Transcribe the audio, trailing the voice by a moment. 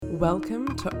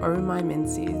Welcome to Oh My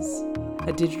Menses,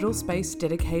 a digital space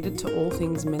dedicated to all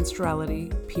things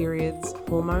menstruality, periods,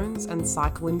 hormones, and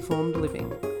cycle-informed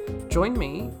living. Join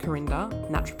me, Corinda,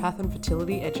 naturopath and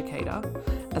fertility educator,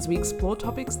 as we explore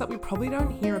topics that we probably don't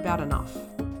hear about enough.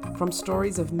 From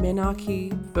stories of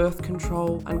menarche, birth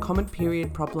control, and common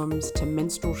period problems to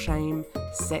menstrual shame,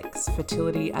 sex,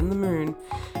 fertility, and the moon,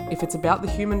 if it's about the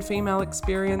human female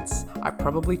experience, I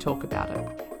probably talk about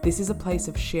it. This is a place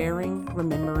of sharing,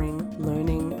 remembering,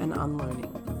 learning, and unlearning,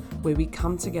 where we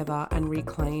come together and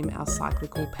reclaim our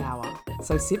cyclical power.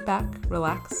 So sit back,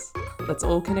 relax, let's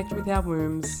all connect with our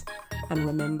wombs, and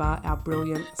remember our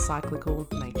brilliant cyclical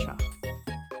nature.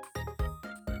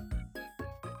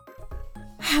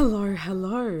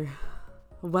 Hello.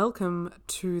 Welcome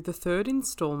to the third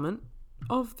installment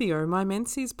of the Oh My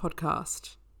Menses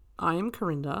podcast. I am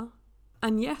Corinda,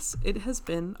 and yes, it has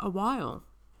been a while.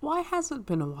 Why has it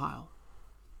been a while?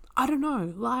 I don't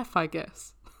know, life, I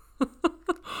guess.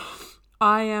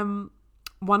 One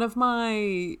of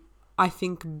my, I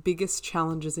think, biggest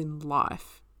challenges in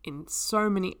life, in so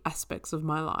many aspects of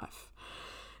my life,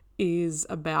 is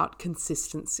about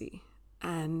consistency.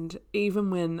 And even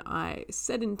when I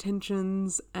set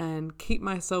intentions and keep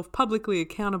myself publicly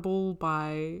accountable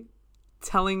by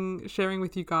sharing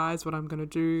with you guys what I'm going to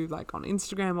do, like on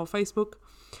Instagram or Facebook,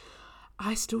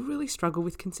 I still really struggle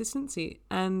with consistency.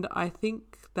 And I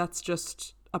think that's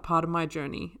just a part of my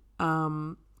journey.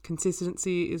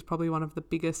 Consistency is probably one of the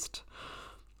biggest,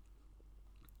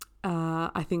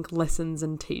 I think, lessons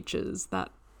and teachers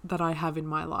that I have in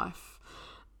my life.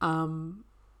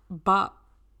 But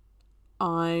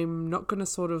I'm not going to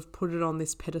sort of put it on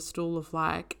this pedestal of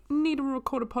like, need to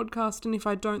record a podcast, and if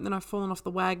I don't, then I've fallen off the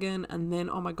wagon, and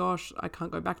then, oh my gosh, I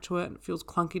can't go back to it, and it feels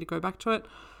clunky to go back to it.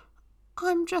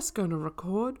 I'm just going to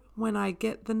record when I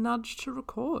get the nudge to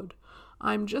record.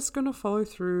 I'm just going to follow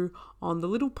through on the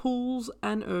little pulls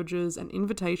and urges and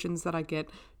invitations that I get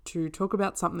to talk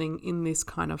about something in this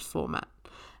kind of format.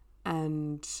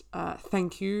 And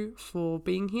thank you for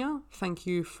being here. Thank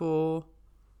you for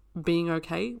being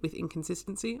okay with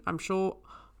inconsistency. I'm sure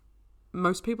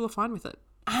most people are fine with it.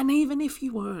 And even if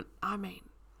you weren't, I mean,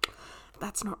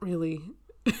 that's not really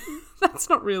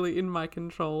in my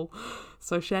control.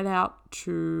 So shout out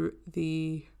to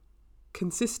the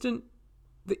inconsistent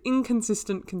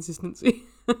consistency.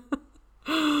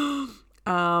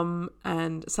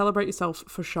 And celebrate yourself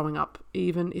for showing up,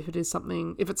 even if it's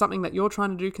something that you're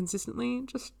trying to do consistently.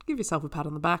 Just give yourself a pat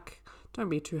on the back. Don't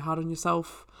be too hard on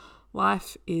yourself.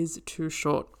 Life is too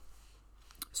short.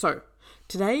 So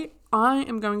today I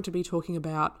am going to be talking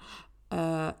about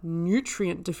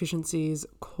nutrient deficiencies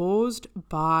caused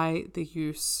by the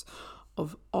use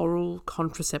of oral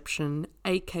contraception,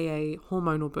 aka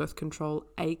hormonal birth control,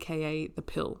 aka the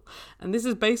pill. And this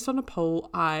is based on a poll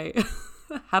I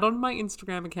had on my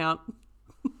Instagram account.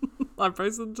 I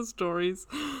posted the stories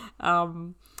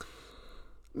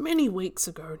many weeks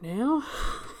ago now.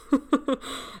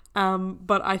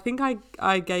 But I think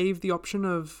I gave the option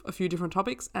of a few different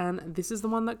topics, and this is the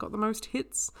one that got the most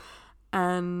hits.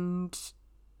 And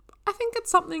I think it's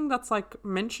something that's like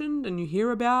mentioned and you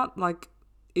hear about, like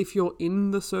if you're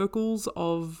in the circles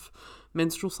of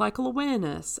menstrual cycle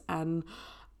awareness and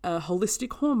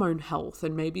holistic hormone health,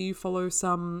 and maybe you follow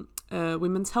some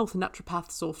women's health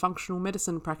naturopaths or functional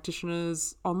medicine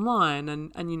practitioners online,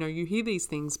 and you know, you hear these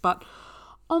things. But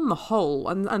on the whole,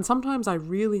 and sometimes I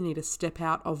really need to step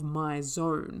out of my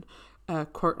zone,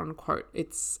 quote unquote,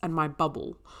 and my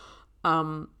bubble.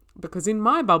 Because in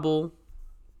my bubble,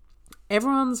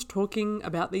 everyone's talking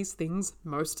about these things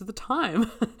most of the time.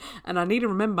 And I need to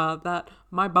remember that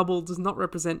my bubble does not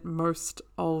represent most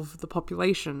of the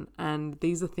population. And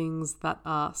these are things that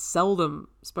are seldom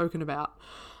spoken about,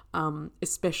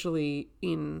 especially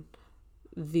in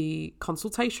the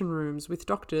consultation rooms with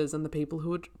doctors and the people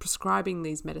who are prescribing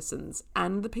these medicines,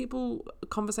 and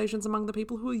conversations among the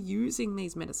people who are using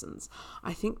these medicines.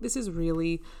 I think this is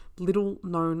really little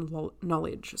known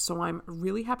knowledge. So I'm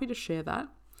really happy to share that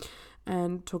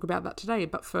and talk about that today.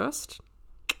 But first,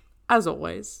 as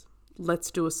always,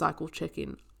 let's do a cycle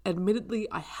check-in. Admittedly,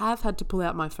 I have had to pull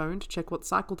out my phone to check what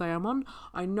cycle day I'm on.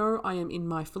 I know I am in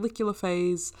my follicular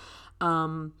phase,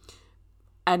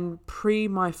 and pre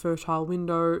my fertile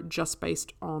window, just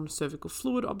based on cervical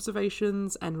fluid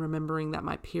observations and remembering that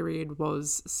my period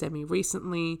was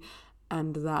semi-recently,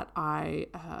 and that I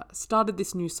started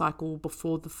this new cycle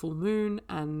before the full moon,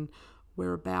 and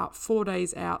we're about 3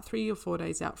 or 4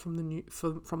 days out from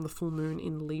the full moon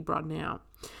in Libra now.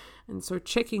 And so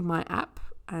checking my app,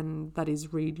 and that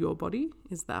is Read Your Body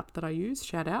is the app that I use,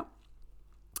 shout out.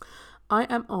 I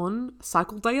am on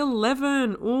cycle day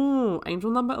 11. Oh,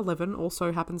 angel number 11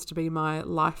 also happens to be my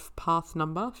life path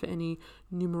number for any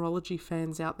numerology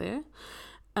fans out there.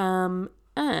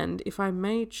 And if I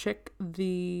may check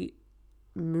the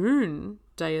moon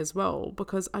day as well,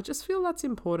 because I just feel that's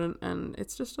important and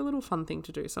it's just a little fun thing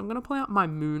to do. So I'm going to pull out my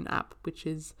moon app, which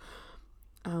is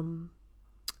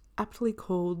aptly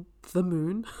called The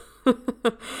Moon.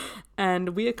 And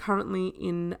we are currently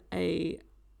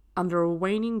under a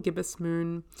waning gibbous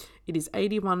moon. It is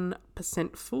 81%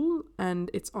 full and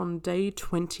it's on day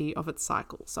 20 of its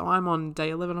cycle. So I'm on day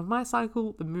 11 of my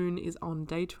cycle. The moon is on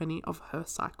day 20 of her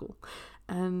cycle.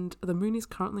 And the moon is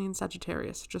currently in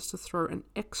Sagittarius, just to throw an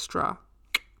extra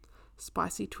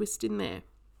spicy twist in there.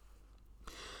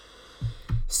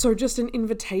 So just an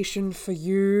invitation for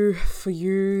you,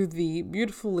 the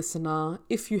beautiful listener,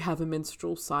 if you have a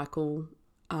menstrual cycle,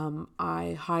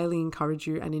 I highly encourage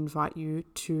you and invite you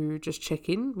to just check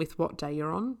in with what day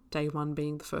you're on, day 1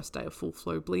 being the first day of full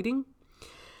flow bleeding.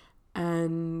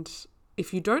 And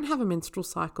if you don't have a menstrual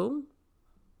cycle,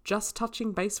 just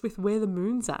touching base with where the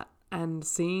moon's at and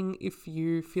seeing if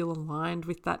you feel aligned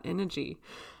with that energy.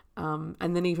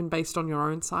 And then even based on your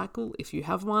own cycle, if you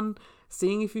have one,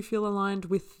 seeing if you feel aligned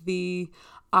with the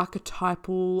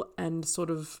archetypal and sort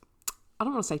of, I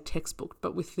don't want to say textbook,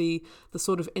 but with the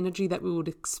sort of energy that we would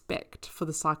expect for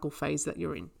the cycle phase that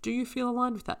you're in. Do you feel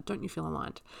aligned with that? Don't you feel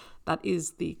aligned? That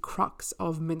is the crux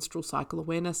of menstrual cycle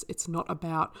awareness. It's not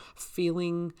about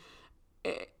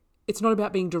it's not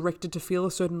about being directed to feel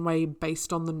a certain way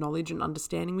based on the knowledge and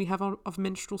understanding we have of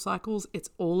menstrual cycles.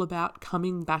 It's all about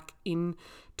coming back into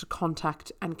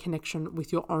contact and connection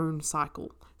with your own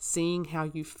cycle, seeing how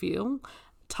you feel,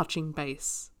 touching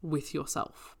base with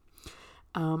yourself.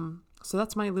 So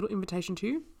that's my little invitation to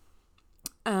you.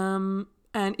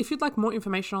 And if you'd like more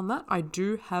information on that, I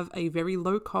do have a very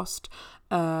low cost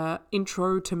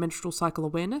intro to menstrual cycle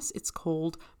awareness. It's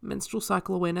called Menstrual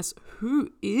Cycle Awareness,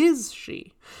 Who Is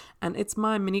She? And it's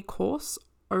my mini course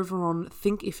over on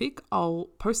Thinkific. I'll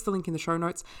post the link in the show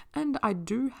notes. And I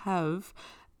do have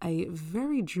a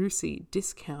very juicy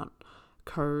discount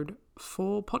code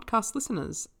for podcast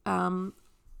listeners.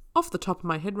 Off the top of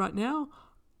my head right now,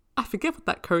 I forget what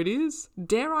that code is.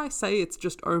 Dare I say it's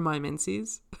just Oh My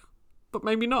Menses? But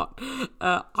maybe not.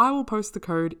 I will post the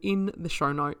code in the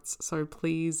show notes, so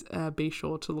please be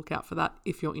sure to look out for that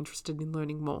if you're interested in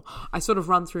learning more. I sort of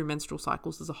run through menstrual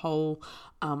cycles as a whole,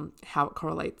 how it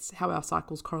correlates, how our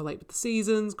cycles correlate with the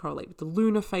seasons, correlate with the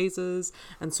lunar phases,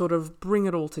 and sort of bring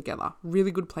it all together.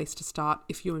 Really good place to start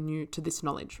if you are new to this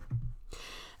knowledge.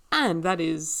 And that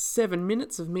is 7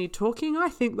 minutes of me talking. I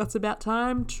think that's about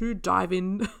time to dive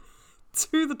in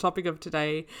to the topic of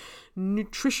today,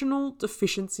 nutritional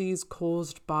deficiencies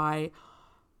caused by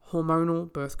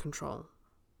hormonal birth control.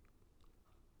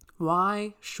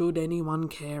 Why should anyone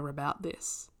care about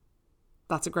this?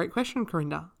 That's a great question,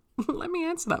 Corinda. Let me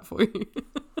answer that for you.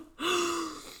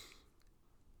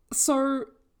 So,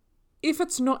 if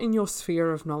it's not in your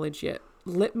sphere of knowledge yet,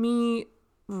 let me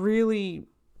really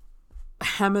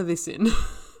hammer this in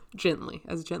gently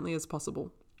as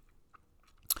possible.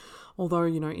 Although,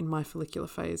 in my follicular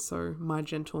phase, so my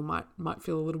gentle might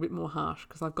feel a little bit more harsh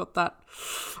because I've got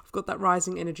that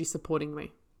rising energy supporting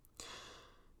me.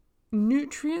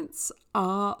 Nutrients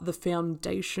are the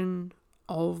foundation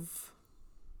of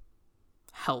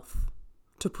health,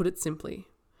 to put it simply.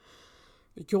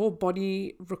 Your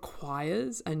body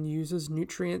requires and uses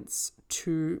nutrients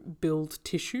to build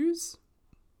tissues,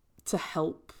 to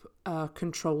help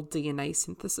control DNA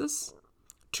synthesis,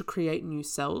 to create new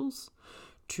cells,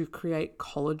 to create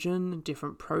collagen,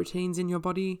 different proteins in your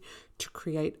body, to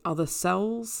create other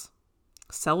cells,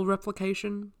 cell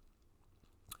replication.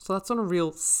 So that's on a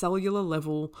real cellular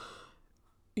level.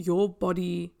 Your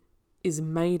body is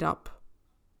made up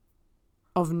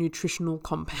of nutritional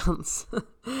compounds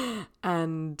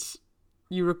and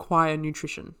you require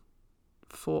nutrition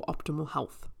for optimal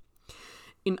health.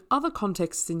 In other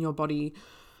contexts in your body,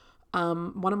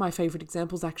 one of my favorite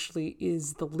examples actually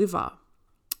is the liver.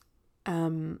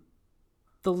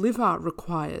 The liver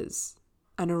requires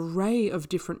an array of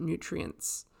different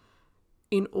nutrients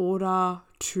in order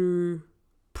to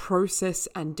process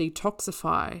and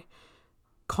detoxify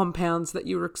compounds that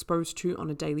you're exposed to on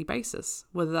a daily basis,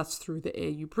 whether that's through the air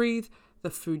you breathe, the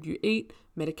food you eat,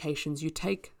 medications you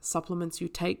take, supplements you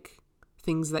take,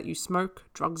 things that you smoke,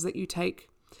 drugs that you take.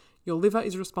 Your liver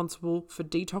is responsible for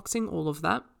detoxing all of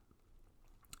that.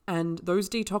 And those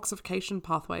detoxification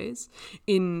pathways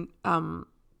in, I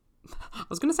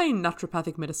was going to say in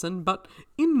naturopathic medicine, but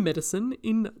in medicine,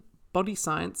 in body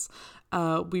science,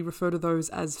 we refer to those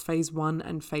as phase 1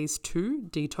 and phase 2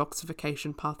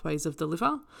 detoxification pathways of the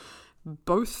liver.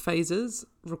 Both phases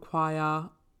require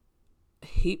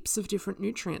heaps of different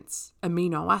nutrients,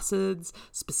 amino acids,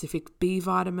 specific B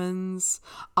vitamins,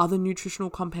 other nutritional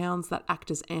compounds that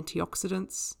act as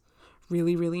antioxidants.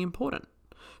 Really, really important.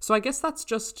 So I guess that's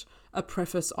just a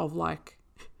preface of like,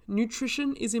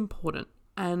 nutrition is important.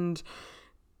 And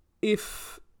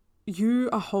if you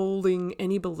are holding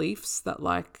any beliefs that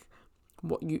like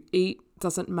what you eat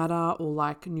doesn't matter, or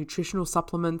like nutritional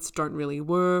supplements don't really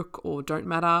work or don't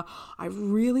matter, I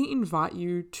really invite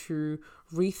you to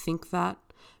rethink that.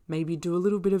 Maybe do a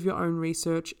little bit of your own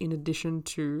research in addition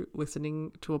to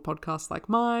listening to a podcast like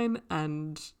mine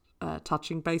and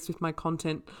touching base with my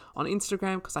content on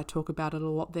Instagram, because I talk about it a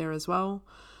lot there as well.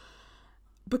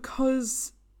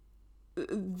 Because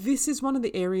this is one of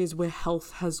the areas where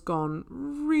health has gone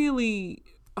really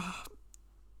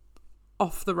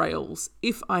off the rails,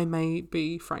 if I may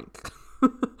be frank.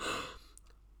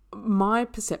 My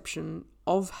perception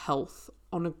of health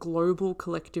on a global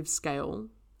collective scale,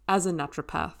 as a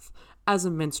naturopath, as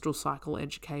a menstrual cycle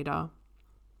educator,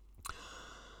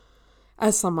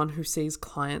 as someone who sees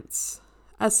clients,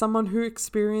 as someone who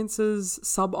experiences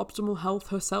suboptimal health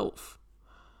herself,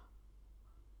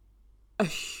 a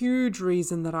huge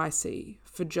reason that I see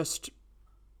for just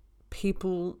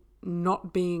people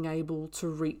not being able to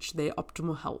reach their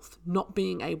optimal health, not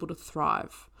being able to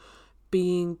thrive,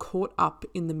 being caught up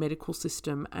in the medical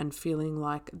system and feeling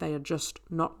like they are just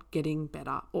not getting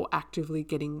better or actively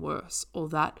getting worse, or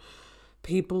that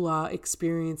people are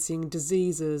experiencing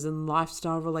diseases and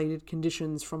lifestyle-related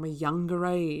conditions from a younger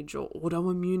age, or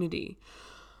autoimmunity.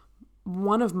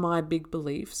 One of my big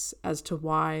beliefs as to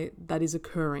why that is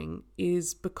occurring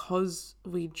is because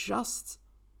we just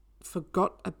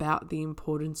forgot about the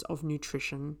importance of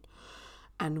nutrition,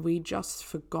 and we just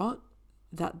forgot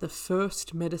that the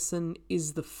first medicine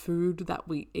is the food that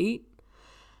we eat.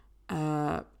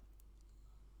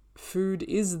 Food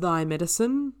is thy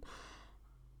medicine,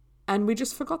 and we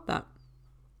just forgot that.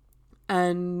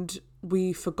 And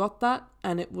we forgot that,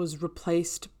 and it was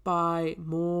replaced by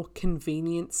more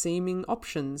convenient seeming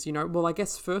options. Well, I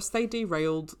guess first they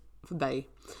derailed the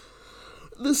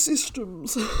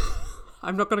systems.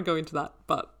 I'm not going to go into that,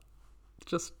 but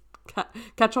just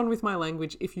catch on with my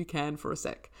language if you can for a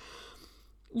sec.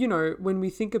 When we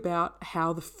think about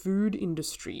how the food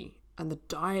industry and the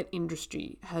diet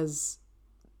industry has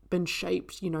been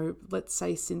shaped, let's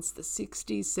say since the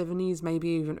 60s, 70s, maybe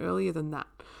even earlier than that,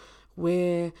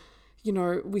 where,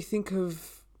 we think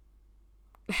of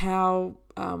how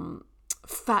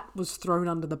fat was thrown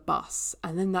under the bus,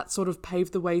 and then that sort of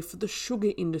paved the way for the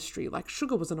sugar industry. Like,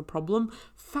 sugar wasn't a problem,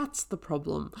 fat's the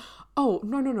problem. Oh,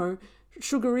 no,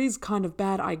 sugar is kind of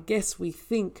bad, I guess we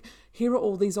think. Here are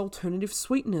all these alternative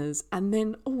sweeteners, and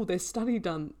then, there's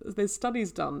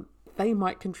studies done. They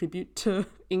might contribute to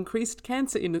increased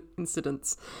cancer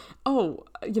incidence.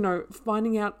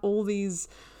 Finding out all these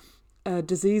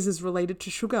diseases related to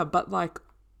sugar, but like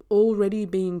already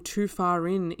being too far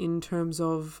in terms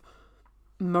of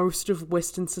most of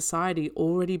Western society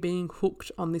already being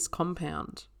hooked on this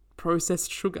compound,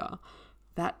 processed sugar,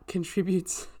 that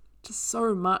contributes to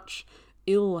so much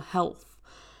ill health,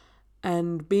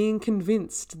 and being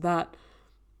convinced that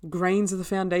grains are the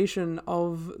foundation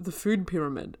of the food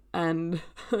pyramid, and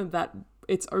that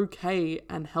it's okay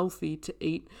and healthy to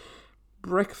eat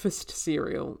breakfast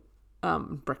cereal,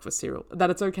 that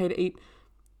it's okay to eat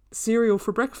cereal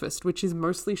for breakfast, which is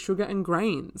mostly sugar and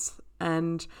grains,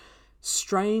 and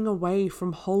straying away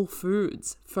from whole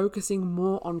foods, focusing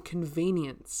more on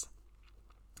convenience.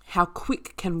 How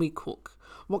quick can we cook?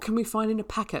 What can we find in a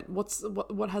packet?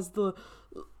 What has the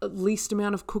least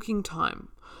amount of cooking time?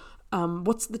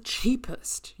 What's the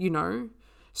cheapest,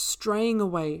 Straying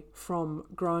away from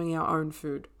growing our own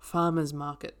food, farmers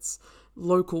markets,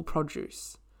 local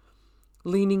produce,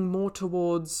 leaning more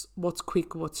towards what's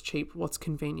quick, what's cheap, what's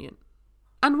convenient.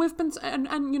 And we've been,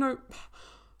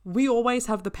 we always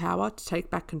have the power to take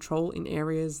back control in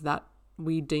areas that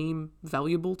we deem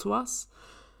valuable to us.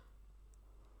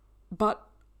 But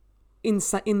in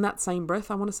that same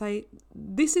breath, I want to say,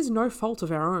 this is no fault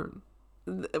of our own.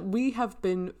 We have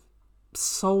been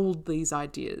sold these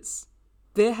ideas.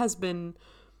 There have been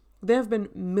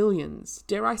millions,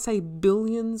 dare I say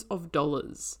billions of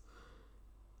dollars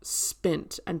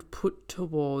spent and put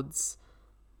towards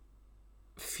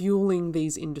fueling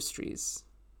these industries.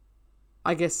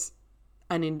 I guess,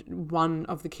 and in one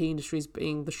of the key industries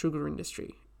being the sugar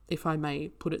industry, if I may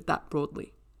put it that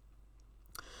broadly.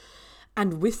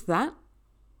 And with that,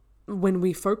 when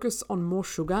we focus on more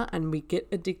sugar and we get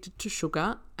addicted to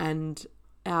sugar and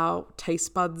our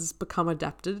taste buds become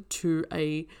adapted to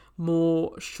a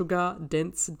more sugar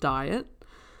dense diet,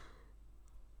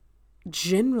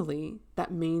 generally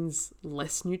that means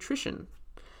less nutrition.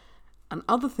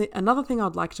 Another thing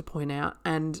I'd like to point out,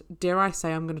 and dare I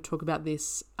say I'm going to talk about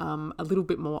this a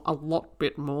lot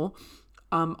bit more,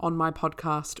 on my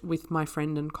podcast with my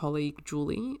friend and colleague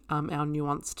Julie, our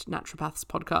Nuanced Naturopaths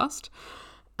podcast.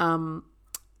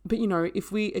 But,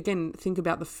 if we, again, think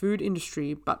about the food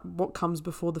industry, but what comes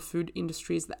before the food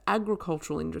industry is the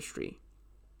agricultural industry.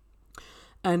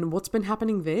 And what's been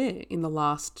happening there in the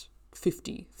last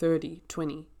 50, 30,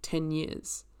 20, 10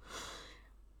 years?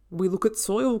 We look at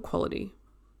soil quality.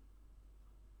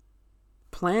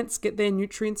 Plants get their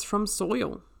nutrients from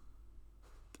soil,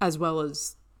 as well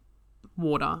as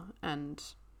water and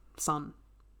sun.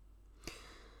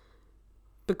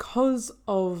 Because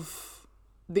of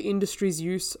the industry's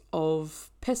use of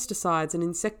pesticides and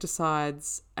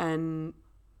insecticides and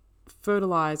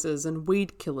fertilizers and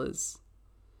weed killers,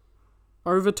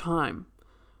 over time,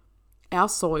 our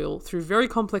soil, through very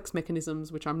complex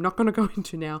mechanisms, which I'm not going to go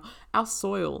into now, our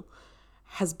soil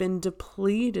has been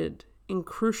depleted in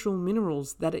crucial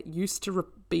minerals that it used to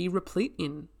be replete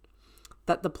in,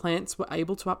 that the plants were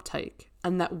able to uptake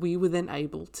and that we were then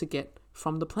able to get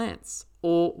from the plants,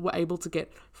 or were able to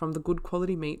get from the good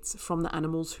quality meats from the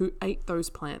animals who ate those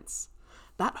plants.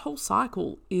 That whole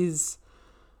cycle is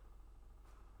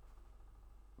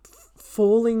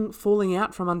falling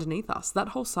out from underneath us. That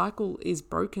whole cycle is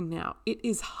broken now. It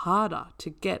is harder to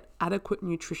get adequate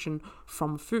nutrition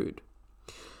from food.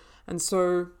 And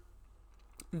so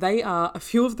they are a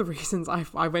few of the reasons,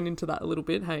 I went into that a little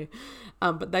bit,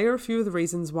 but they are a few of the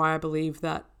reasons why I believe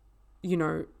that,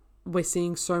 we're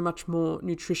seeing so much more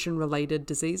nutrition related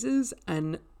diseases,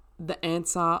 and the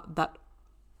answer that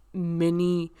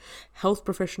many health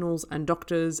professionals and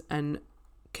doctors and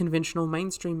conventional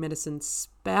mainstream medicine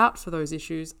spout for those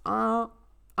issues are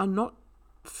not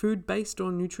food-based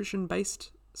or nutrition-based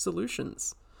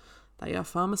solutions. They are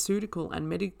pharmaceutical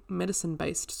and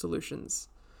medicine-based solutions.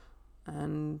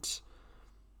 And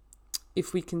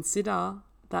if we consider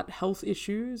that health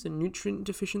issues and nutrient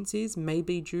deficiencies may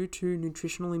be due to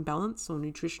nutritional imbalance or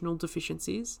nutritional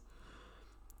deficiencies,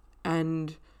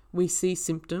 and we see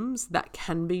symptoms that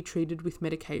can be treated with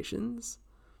medications,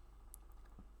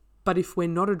 but if we're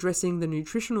not addressing the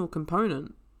nutritional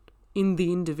component in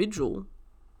the individual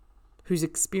who's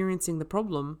experiencing the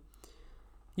problem,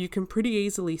 you can pretty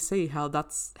easily see how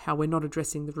we're not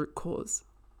addressing the root cause.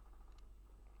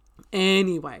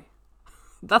 Anyway,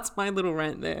 that's my little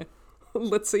rant there.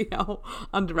 Let's see how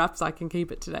under wraps I can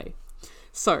keep it today.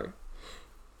 So,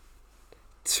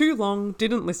 too long,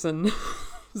 didn't listen,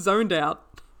 zoned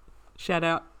out. Shout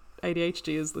out,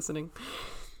 ADHD is listening.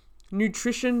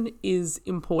 Nutrition is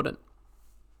important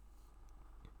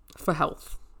for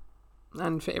health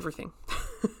and for everything.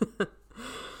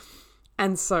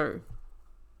 And so,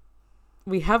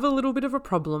 we have a little bit of a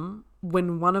problem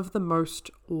when one of the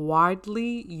most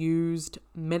widely used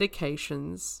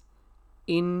medications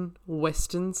in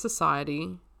Western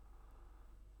society,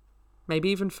 maybe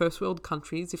even first world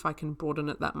countries, if I can broaden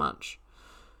it that much,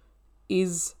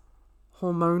 is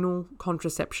hormonal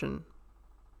contraception.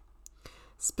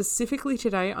 Specifically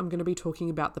today, I'm going to be talking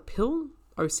about the pill,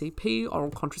 OCP,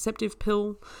 oral contraceptive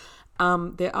pill.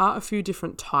 There are a few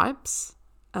different types,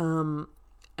 and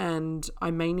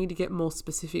I may need to get more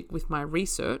specific with my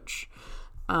research.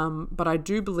 But I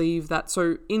do believe that,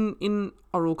 so in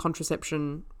oral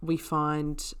contraception, we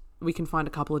can find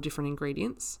a couple of different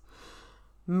ingredients.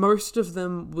 Most of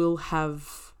them will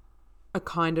have a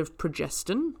kind of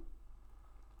progestin.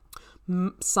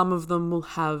 Some of them will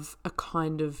have a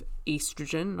kind of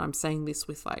estrogen. I'm saying this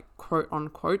with like quote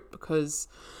unquote because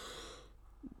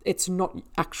it's not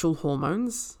actual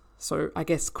hormones. So I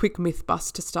guess quick myth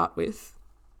bust to start with.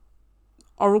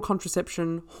 Oral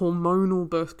contraception, hormonal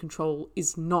birth control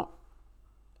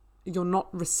you're not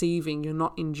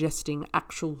ingesting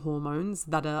actual hormones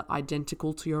that are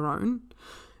identical to your own.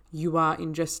 You are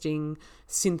ingesting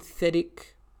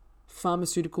synthetic,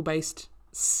 pharmaceutical-based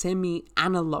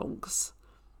semi-analogues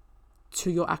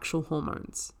to your actual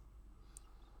hormones.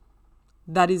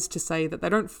 That is to say that they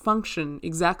don't function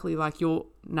exactly like your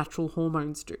natural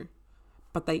hormones do,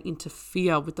 but they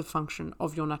interfere with the function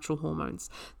of your natural hormones.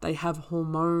 They have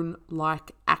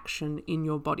hormone-like action in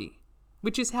your body,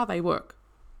 which is how they work.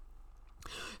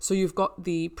 So you've got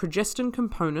the progestin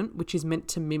component, which is meant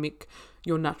to mimic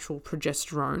your natural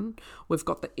progesterone. We've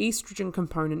got the estrogen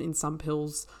component in some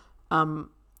pills,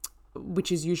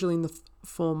 which is usually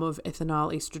form of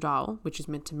ethinyl estradiol, which is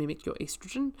meant to mimic your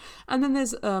estrogen. And then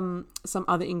there's some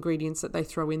other ingredients that they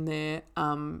throw in there.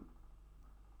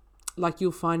 Like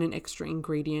you'll find an extra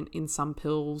ingredient in some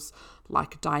pills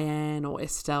like Diane or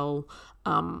Estelle,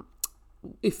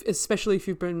 especially if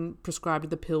you've been prescribed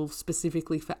the pill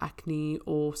specifically for acne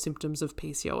or symptoms of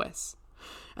PCOS.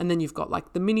 And then you've got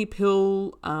like the mini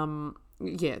pill.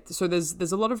 So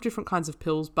there's a lot of different kinds of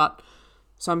pills,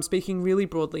 so I'm speaking really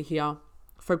broadly here,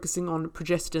 focusing on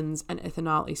progestins and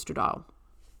ethinyl estradiol.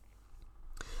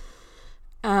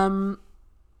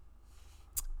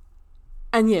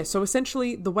 So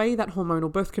essentially the way that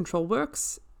hormonal birth control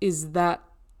works is that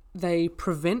they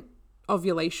prevent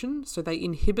ovulation, so they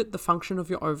inhibit the function of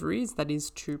your ovaries, that is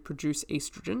to produce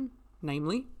estrogen,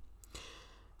 namely,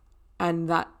 and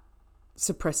that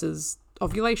suppresses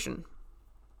ovulation.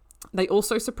 They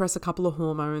also suppress a couple of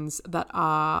hormones that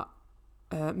are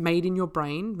made in your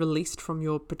brain, released from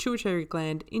your pituitary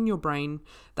gland in your brain,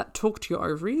 that talk to your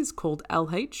ovaries, called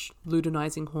LH,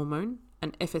 luteinizing hormone,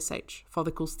 and FSH,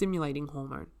 follicle stimulating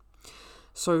hormone.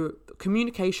 So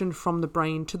communication from the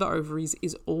brain to the ovaries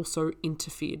is also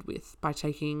interfered with by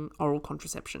taking oral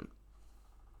contraception.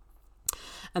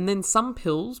 And then some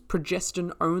pills,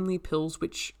 progestin-only pills,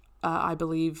 which I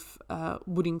believe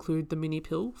would include the mini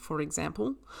pill, for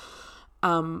example,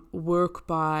 work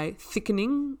by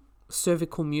thickening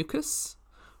cervical mucus,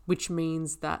 which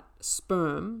means that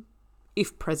sperm,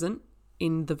 if present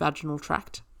in the vaginal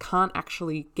tract, can't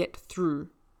actually get through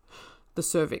the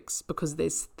cervix because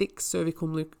there's thick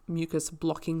cervical mucus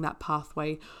blocking that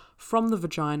pathway from the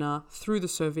vagina through the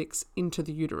cervix into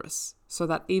the uterus, so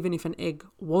that even if an egg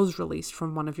was released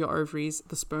from one of your ovaries,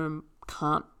 the sperm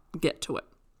can't get to it.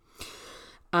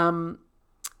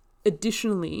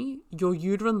 Additionally, your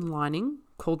uterine lining,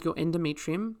 called your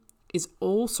endometrium, is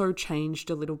also changed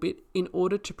a little bit in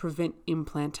order to prevent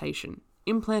implantation.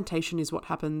 Implantation is what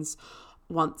happens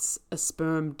once a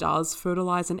sperm does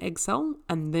fertilize an egg cell,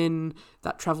 and then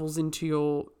that travels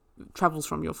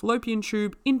from your fallopian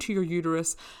tube into your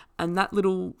uterus, and that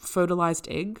little fertilized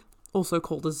egg, also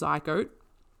called a zygote,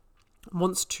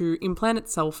 wants to implant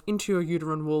itself into your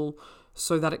uterine wall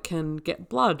so that it can get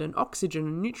blood and oxygen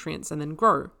and nutrients and then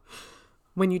grow.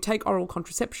 When you take oral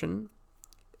contraception,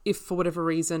 if for whatever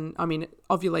reason,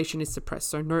 ovulation is suppressed,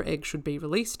 so no egg should be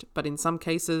released, but in some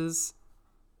cases,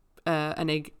 an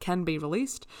egg can be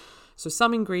released. So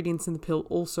some ingredients in the pill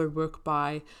also work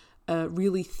by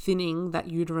really thinning that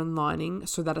uterine lining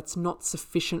so that it's not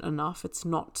sufficient enough, it's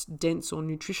not dense or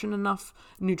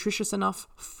nutritious enough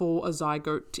for a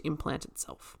zygote to implant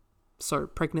itself. So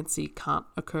pregnancy can't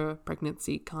occur,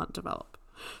 pregnancy can't develop.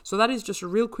 So that is just a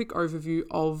real quick overview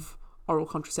of oral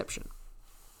contraception.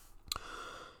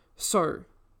 So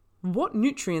what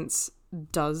nutrients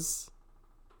does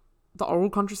the oral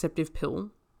contraceptive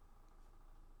pill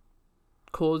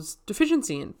cause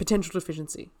deficiency in, potential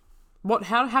deficiency?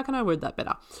 How can I word that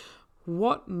better?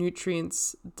 What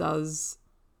nutrients does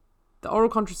the oral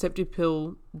contraceptive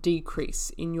pill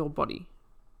decrease in your body?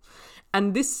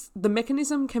 And the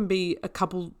mechanism can be a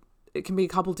couple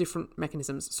different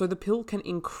mechanisms. So the pill can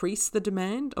increase the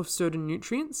demand of certain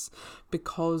nutrients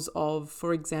because of,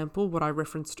 for example, what I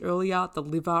referenced earlier, the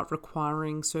liver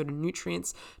requiring certain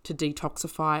nutrients to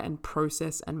detoxify and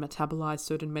process and metabolize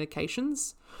certain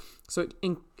medications. So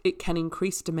it can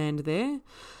increase demand there.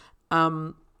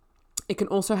 It can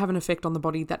also have an effect on the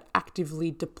body that actively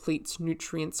depletes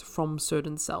nutrients from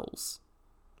certain cells,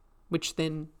 which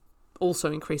then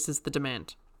also increases the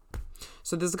demand.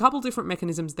 So there's a couple different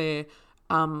mechanisms there.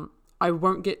 I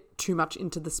won't get too much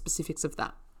into the specifics of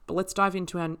that, but let's dive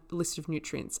into our list of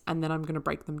nutrients, and then I'm going to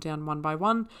break them down one by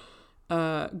one,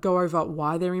 go over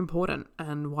why they're important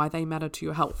and why they matter to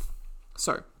your health.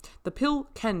 So the pill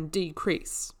can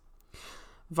decrease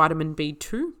vitamin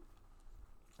B2,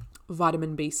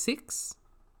 vitamin B6,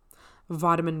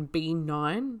 vitamin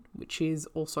B9, which is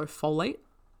also folate,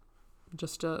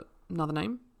 just another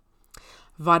name,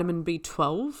 vitamin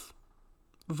B12,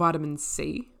 vitamin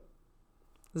C,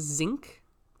 zinc,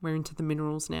 we're into the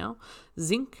minerals now,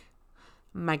 zinc,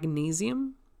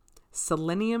 magnesium,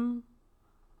 selenium,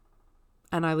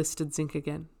 and I listed zinc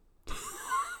again.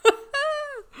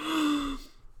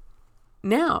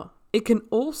 Now,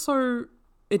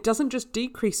 it doesn't just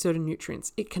decrease certain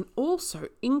nutrients, it can also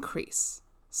increase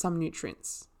some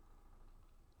nutrients.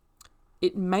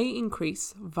 It may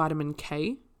increase vitamin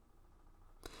K,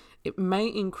 it may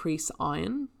increase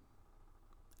iron,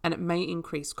 and it may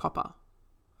increase copper.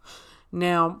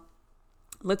 Now,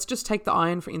 let's just take the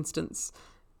iron, for instance.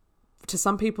 To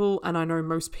some people, and I know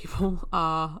most people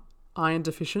are iron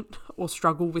deficient or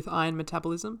struggle with iron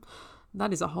metabolism.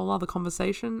 that is a whole other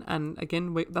conversation. And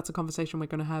again, that's a conversation we're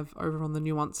going to have over on the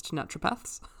Nuanced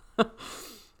Naturopaths.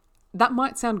 That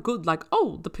might sound good, like,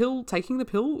 oh, taking the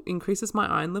pill increases my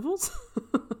iron levels.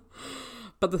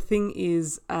 But the thing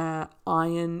is,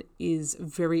 iron is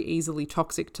very easily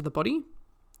toxic to the body.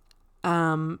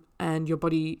 And your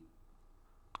body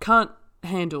can't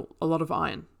handle a lot of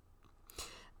iron.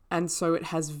 And so it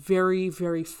has very,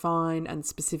 very fine and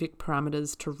specific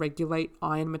parameters to regulate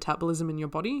iron metabolism in your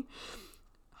body.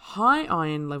 High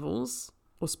iron levels,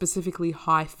 or specifically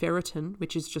high ferritin,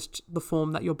 which is just the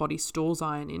form that your body stores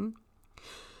iron in,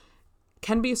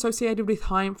 can be associated with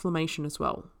high inflammation as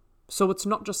well. So it's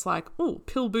not just like, oh,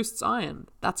 pill boosts iron.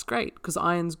 That's great because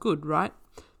iron's good, right?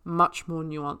 Much more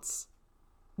nuance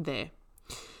there.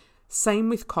 Same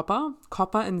with copper.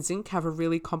 Copper and zinc have a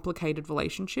really complicated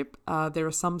relationship. There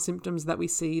are some symptoms that we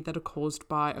see that are caused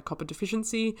by a copper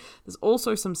deficiency. There's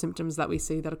also some symptoms that we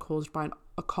see that are caused by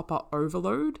a copper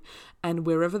overload. And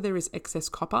wherever there is excess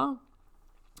copper,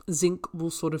 zinc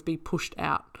will sort of be pushed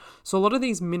out. So a lot of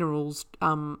these minerals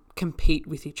compete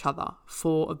with each other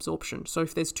for absorption. So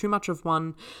if there's too much of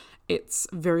one, it's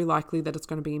very likely that it's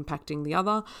going to be impacting the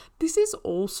other. This is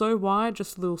also why,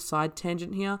 just a little side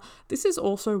tangent here, this is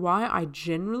also why I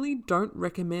generally don't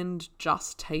recommend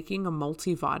just taking a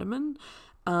multivitamin.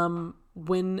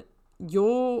 When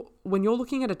you're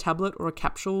looking at a tablet or a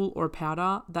capsule or a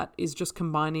powder that is just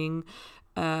combining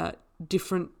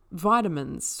different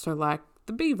vitamins, so like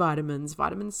the B vitamins,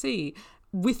 vitamin C,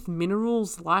 with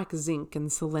minerals like zinc and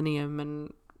selenium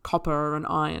and copper and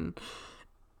iron,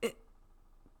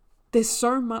 there's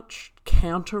so much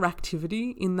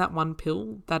counteractivity in that one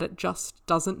pill that it just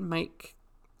doesn't make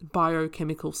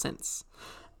biochemical sense.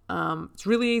 It's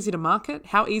really easy to market.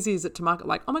 How easy is it to market?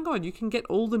 Like, oh my God, you can get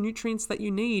all the nutrients that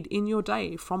you need in your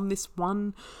day from this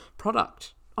one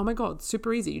product. Oh my God,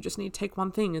 super easy. You just need to take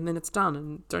one thing and then it's done,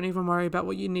 and don't even worry about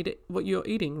what you're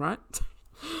eating, right?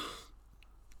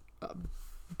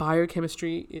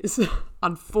 Biochemistry is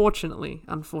unfortunately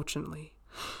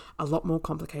a lot more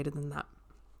complicated than that.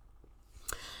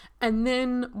 And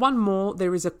then one more,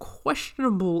 there is a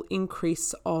questionable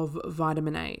increase of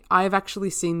vitamin A. I have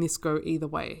actually seen this go either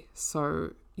way.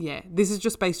 So yeah, this is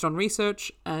just based on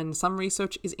research, and some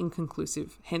research is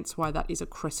inconclusive, hence why that is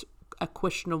a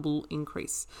questionable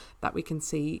increase that we can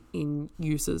see in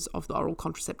users of the oral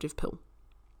contraceptive pill.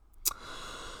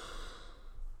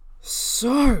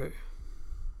 So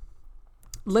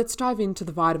let's dive into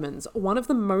the vitamins. One of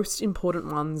the most important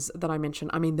ones that I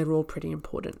mentioned, I mean, they're all pretty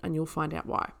important and you'll find out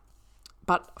why.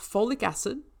 But folic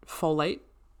acid, folate,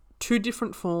 two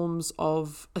different forms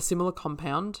of a similar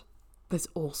compound. There's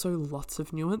also lots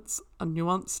of nuance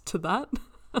to that.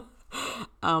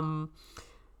 Oh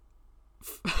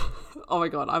my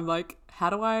God, I'm like, how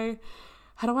do I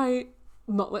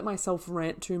not let myself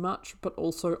rant too much, but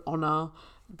also honor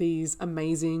these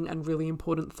amazing and really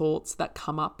important thoughts that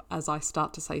come up as I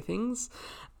start to say things.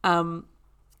 So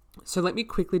let me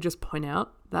quickly just point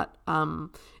out that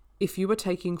if you were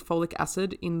taking folic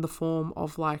acid in the form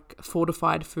of like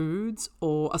fortified foods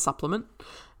or a supplement,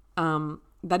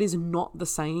 that is not the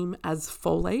same as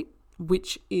folate,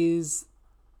 which is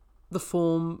the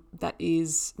form that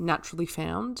is naturally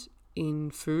found in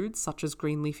foods such as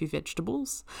green leafy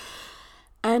vegetables,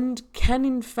 and can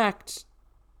in fact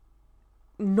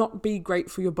not be great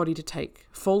for your body to take.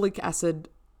 Folic acid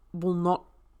will not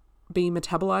be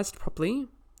metabolized properly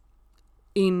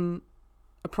in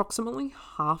approximately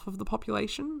half of the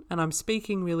population, and I'm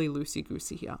speaking really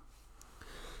loosey-goosey here.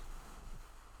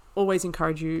 Always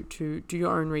encourage you to do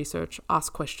your own research,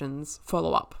 ask questions,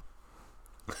 follow up.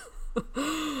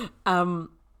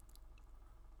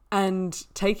 And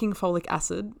taking folic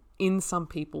acid in some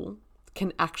people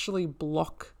can actually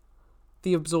block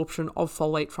the absorption of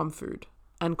folate from food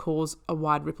and cause a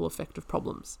wide ripple effect of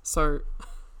problems. So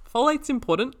folate's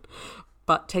important,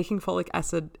 but taking folic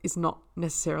acid is not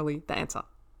necessarily the answer.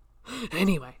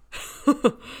 Anyway,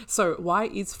 so why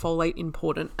is folate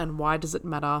important and why does it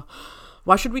matter?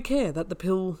 Why should we care that the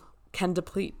pill can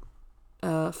deplete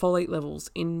folate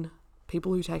levels in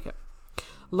people who take it?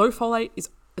 Low folate is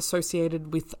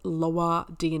associated with lower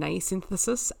DNA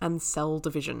synthesis and cell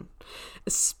division,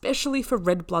 especially for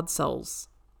red blood cells.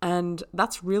 And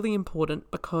that's really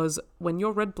important because when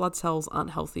your red blood cells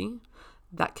aren't healthy,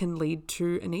 that can lead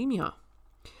to anemia.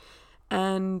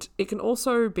 And it can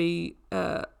also be,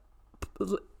 low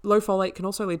folate can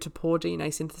also lead to poor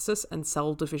DNA synthesis and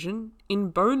cell division in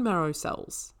bone marrow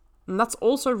cells. And that's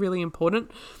also really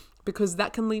important because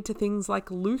that can lead to things like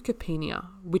leukopenia,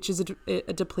 which is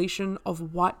a depletion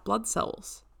of white blood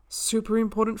cells. Super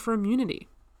important for immunity.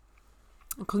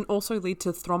 It can also lead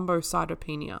to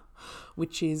thrombocytopenia,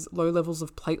 which is low levels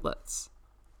of platelets.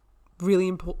 Really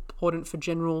important for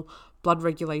general blood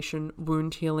regulation,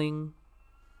 wound healing.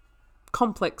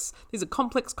 These are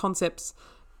complex concepts,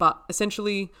 but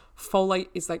essentially folate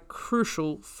is like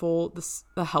crucial for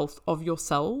the health of your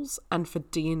cells and for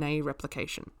DNA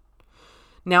replication.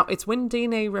 Now, it's when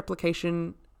DNA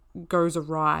replication goes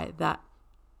awry that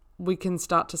we can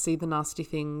start to see the nasty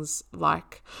things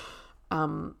like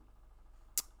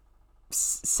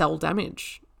cell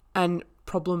damage and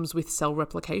problems with cell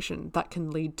replication that can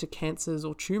lead to cancers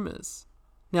or tumors.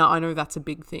 Now, I know that's a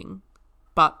big thing,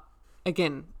 but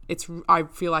again, I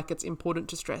feel like it's important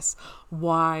to stress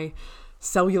why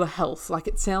cellular health, like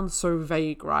it sounds so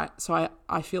vague, right? So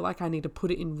I feel like I need to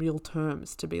put it in real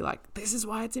terms to be like, this is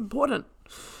why it's important.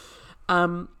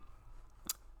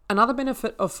 Another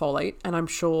benefit of folate, and I'm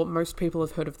sure most people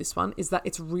have heard of this one, is that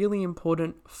it's really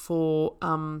important for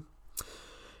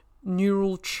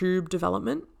neural tube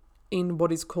development in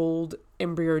what is called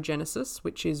embryogenesis,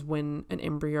 which is when an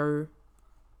embryo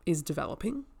is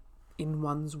developing in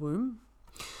one's womb.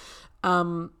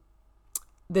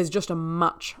 There's just a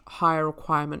much higher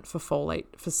requirement for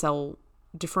folate for cell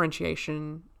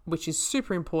differentiation, which is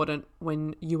super important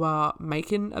when you are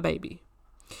making a baby,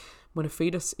 when a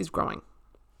fetus is growing.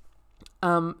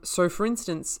 So for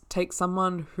instance, take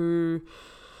someone who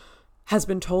has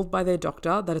been told by their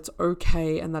doctor that it's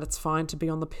okay and that it's fine to be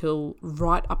on the pill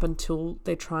right up until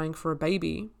they're trying for a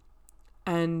baby.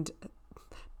 And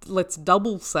let's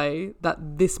double say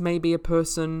that this may be a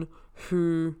person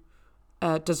who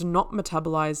does not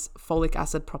metabolize folic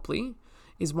acid properly,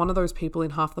 is one of those people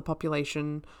in half the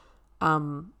population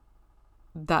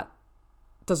that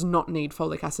does not need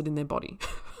folic acid in their body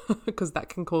because that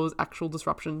can cause actual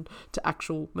disruption to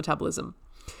actual metabolism.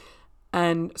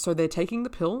 And so they're taking the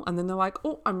pill and then they're like,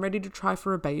 oh, I'm ready to try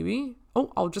for a baby.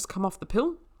 Oh, I'll just come off the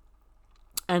pill.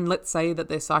 And let's say that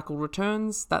their cycle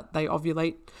returns, that they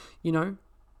ovulate,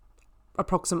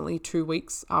 approximately 2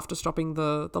 weeks after stopping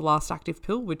the last active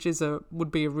pill, which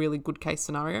would be a really good case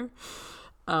scenario.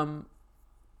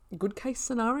 Good case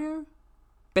scenario?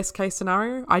 Best case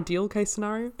scenario? Ideal case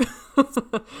scenario?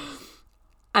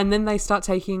 And then they start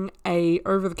taking a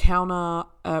over-the-counter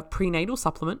prenatal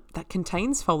supplement that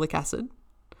contains folic acid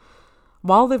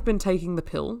while they've been taking the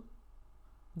pill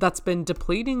that's been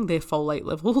depleting their folate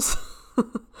levels.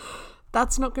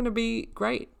 That's not going to be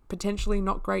great. Potentially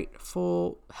not great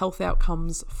for health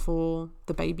outcomes for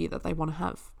the baby that they want to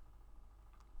have.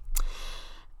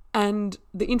 And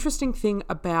the interesting thing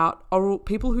about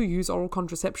people who use oral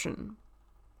contraception,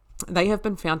 they have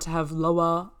been found to have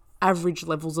lower average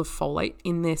levels of folate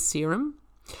in their serum.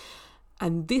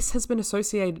 And this has been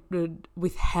associated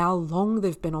with how long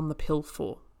they've been on the pill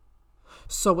for.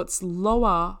 So it's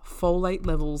lower folate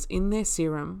levels in their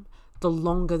serum the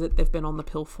longer that they've been on the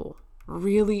pill for.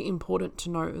 Really important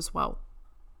to know as well.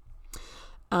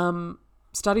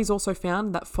 Studies also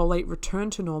found that folate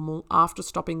returned to normal after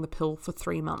stopping the pill for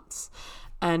 3 months.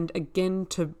 And again,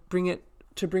 to bring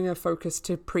a focus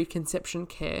to preconception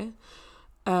care,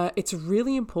 it's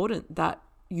really important that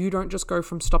you don't just go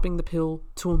from stopping the pill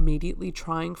to immediately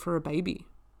trying for a baby.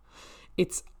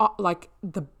 It's like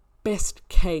the best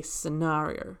case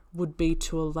scenario would be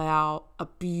to allow a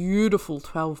beautiful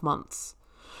 12 months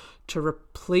to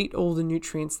replete all the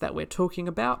nutrients that we're talking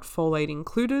about, folate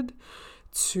included,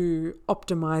 to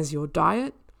optimize your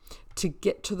diet, to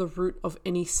get to the root of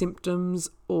any symptoms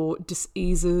or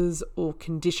diseases or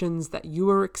conditions that you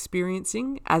are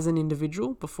experiencing as an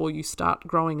individual before you start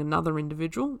growing another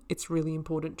individual. It's really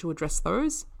important to address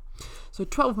those. So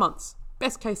 12 months,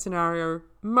 best case scenario,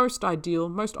 most ideal,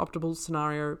 most optimal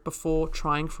scenario before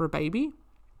trying for a baby.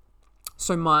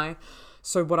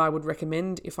 So what I would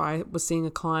recommend if I was seeing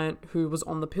a client who was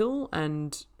on the pill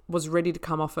and was ready to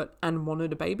come off it and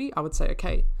wanted a baby, I would say,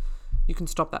 okay, you can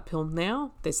stop that pill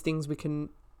now. There's things we can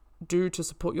do to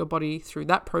support your body through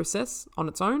that process on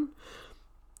its own.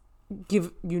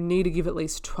 You need to give at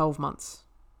least 12 months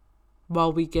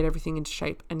while we get everything into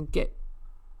shape and get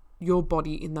your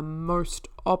body in the most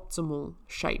optimal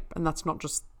shape. And that's not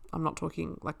just, I'm not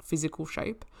talking like physical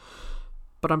shape,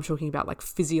 but I'm talking about like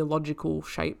physiological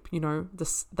shape,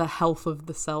 the health of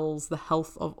the cells, the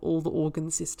health of all the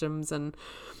organ systems and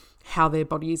how their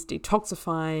body is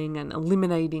detoxifying and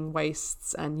eliminating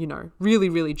wastes and, really,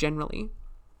 really generally.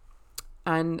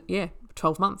 And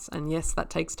 12 months. And yes, that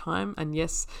takes time. And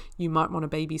yes, you might want a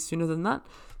baby sooner than that.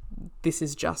 This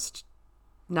is just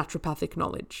naturopathic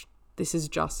knowledge. This is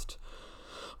just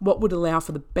what would allow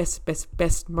for the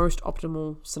best, most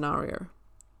optimal scenario.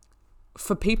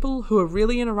 For people who are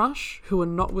really in a rush, who are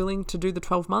not willing to do the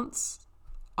 12 months,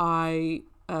 I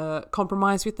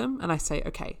compromise with them and I say,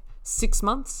 okay, 6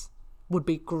 months would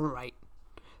be great.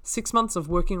 6 months of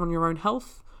working on your own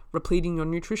health, repleting your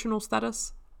nutritional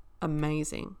status,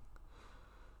 amazing.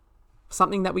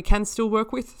 Something that we can still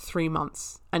work with, 3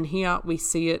 months. And here we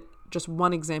see it, just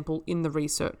one example in the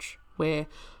research where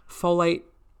folate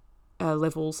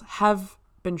levels have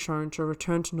been shown to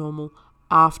return to normal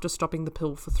after stopping the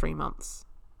pill for 3 months.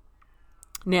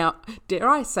 Now, dare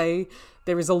I say,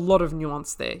 there is a lot of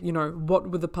nuance there. You know,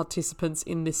 what were the participants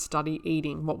in this study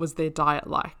eating? What was their diet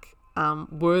like?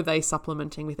 Were they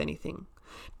supplementing with anything?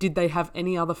 Did they have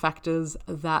any other factors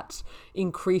that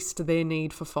increased their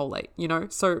need for folate? You know,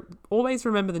 so always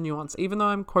remember the nuance. Even though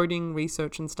I'm quoting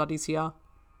research and studies here,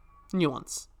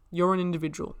 nuance. You're an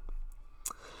individual.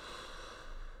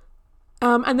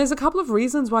 And there's a couple of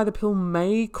reasons why the pill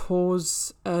may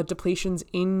cause depletions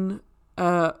in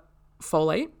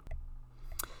folate.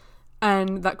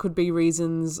 And that could be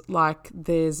reasons like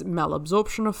there's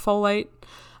malabsorption of folate,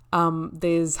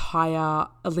 there's higher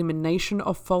elimination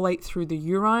of folate through the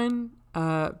urine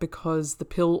because the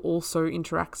pill also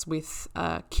interacts with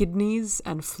kidneys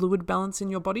and fluid balance in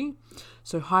your body.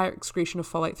 So higher excretion of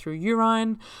folate through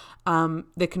urine.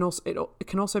 There can also it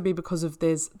can also be because of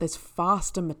there's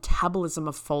faster metabolism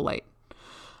of folate.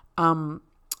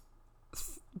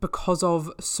 Because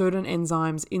of certain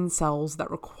enzymes in cells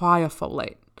that require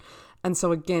folate. And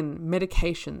so again,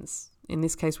 medications, in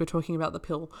this case we're talking about the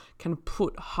pill, can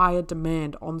put higher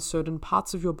demand on certain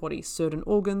parts of your body, certain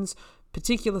organs,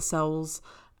 particular cells,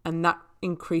 and that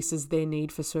increases their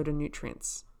need for certain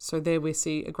nutrients. So there we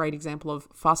see a great example of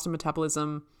faster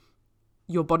metabolism.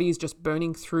 Your body is just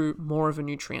burning through more of a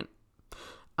nutrient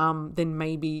than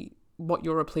maybe what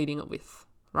you're repleting it with,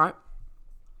 right?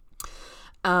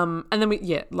 And then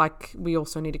we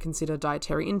also need to consider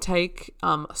dietary intake.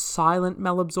 Silent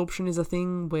malabsorption is a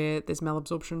thing where there's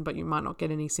malabsorption, but you might not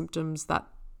get any symptoms that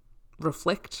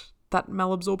reflect that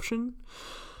malabsorption.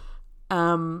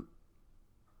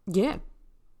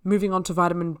 Moving on to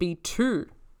vitamin B2,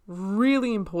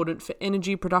 really important for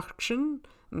energy production.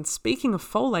 And speaking of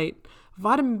folate,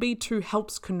 vitamin B2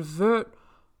 helps convert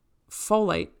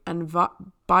folate and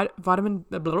vitamin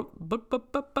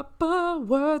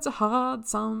words are hard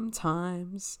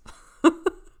sometimes.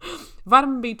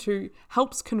 Vitamin B2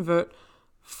 helps convert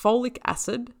folic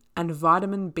acid and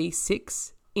vitamin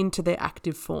B6 into their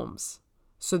active forms.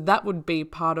 So that would be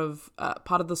part of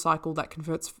the cycle that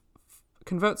converts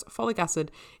folic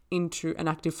acid into an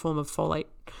active form of folate,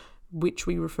 which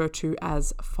we refer to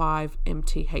as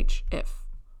 5-MTHF.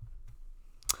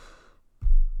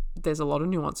 There's a lot of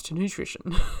nuance to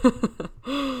nutrition.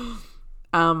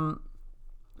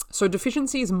 So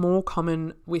deficiency is more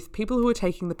common with people who are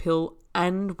taking the pill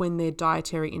and when their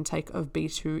dietary intake of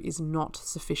B2 is not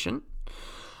sufficient.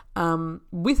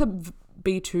 With a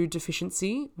B2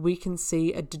 deficiency, we can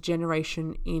see a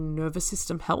degeneration in nervous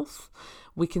system health.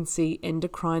 We can see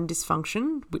endocrine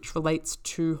dysfunction, which relates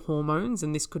to hormones,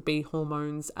 and this could be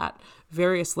hormones at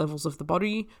various levels of the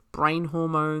body, brain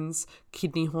hormones,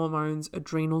 kidney hormones,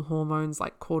 adrenal hormones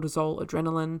like cortisol,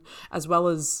 adrenaline, as well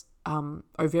as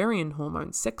ovarian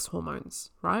hormones, sex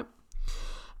hormones, right?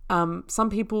 Some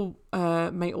people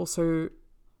may also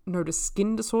notice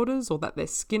skin disorders or that their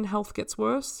skin health gets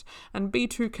worse, and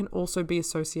B2 can also be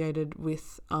associated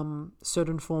with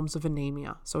certain forms of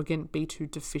anemia. So again, B2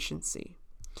 deficiency,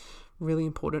 really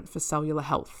important for cellular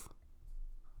health.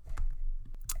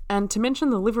 And to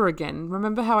mention the liver again,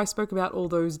 remember how I spoke about all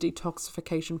those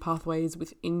detoxification pathways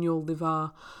within your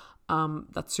liver?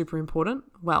 That's super important.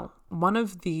 Well, one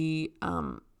of the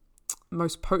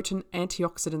most potent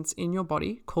antioxidants in your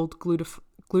body called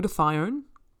glutathione,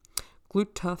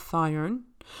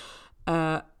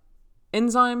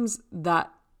 enzymes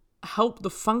that help the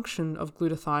function of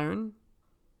glutathione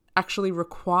actually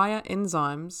require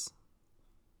enzymes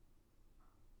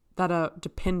that are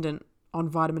dependent on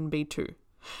vitamin B2.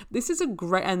 This is a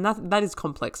great, and that is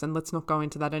complex, and let's not go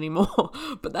into that anymore,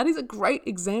 but that is a great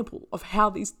example of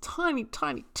how these tiny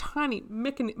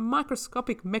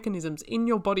microscopic mechanisms in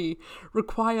your body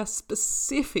require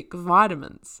specific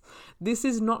vitamins. This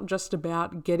is not just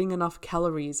about getting enough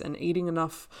calories and eating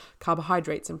enough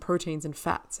carbohydrates and proteins and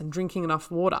fats and drinking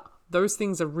enough water. Those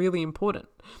things are really important.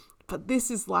 But this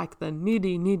is like the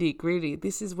nitty gritty.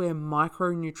 This is where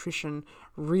micronutrition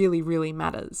really, really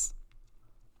matters.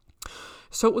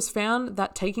 So it was found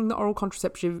that taking the oral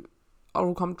contraceptive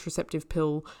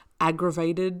pill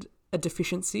aggravated a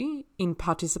deficiency in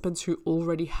participants who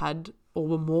already had or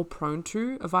were more prone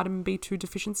to a vitamin B2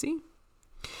 deficiency.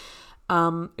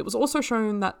 It was also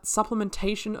shown that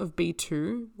supplementation of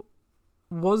B2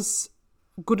 was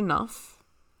good enough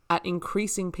at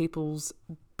increasing people's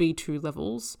B2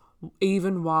 levels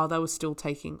even while they were still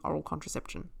taking oral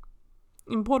contraception.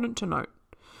 Important to note.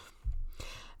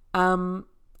 And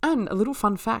a little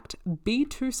fun fact,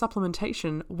 B2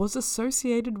 supplementation was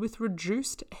associated with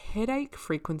reduced headache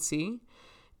frequency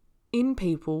in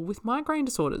people with migraine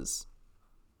disorders.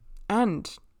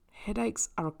 And headaches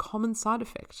are a common side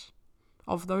effect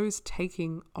of those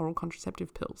taking oral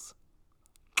contraceptive pills.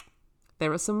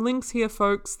 There are some links here,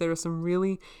 folks. There are some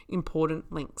really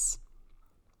important links.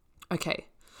 Okay,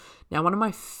 now one of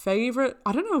my favorite,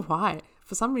 I don't know why,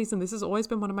 for some reason this has always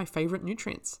been one of my favorite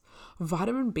nutrients,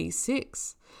 vitamin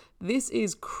B6. This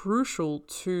is crucial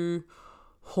to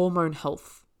hormone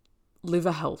health,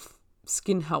 liver health,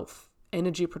 skin health,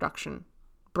 energy production,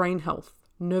 brain health,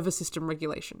 nervous system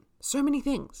regulation, so many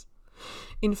things.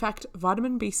 In fact,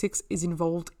 vitamin B6 is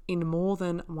involved in more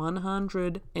than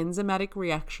 100 enzymatic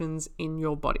reactions in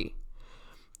your body.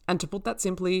 And to put that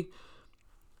simply,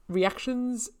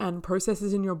 reactions and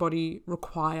processes in your body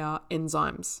require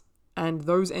enzymes, and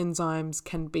those enzymes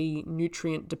can be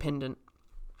nutrient dependent.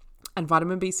 And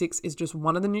vitamin B6 is just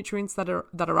one of the nutrients that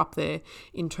are up there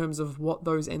in terms of what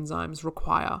those enzymes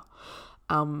require.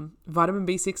 Vitamin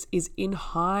B6 is in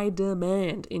high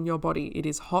demand in your body. It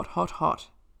is hot, hot, hot.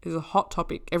 It is a hot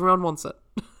topic. Everyone wants it.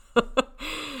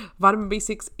 Vitamin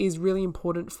B6 is really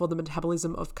important for the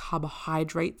metabolism of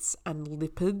carbohydrates and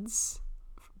lipids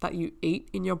that you eat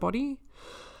in your body.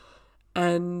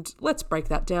 And let's break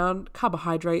that down.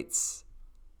 Carbohydrates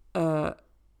are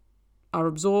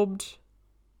absorbed.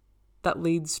 That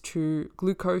leads to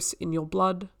glucose in your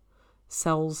blood.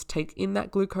 Cells take in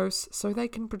that glucose so they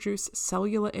can produce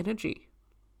cellular energy.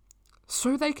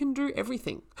 So they can do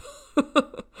everything.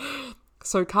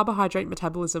 So carbohydrate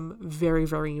metabolism, very,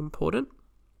 very important.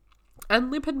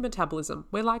 And lipid metabolism.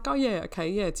 We're like, oh yeah, okay,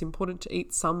 yeah, it's important to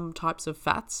eat some types of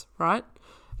fats, right?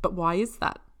 But why is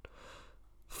that?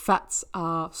 Fats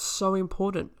are so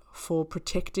important for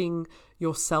protecting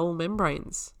your cell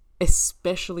membranes,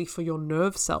 especially for your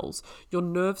nerve cells. Your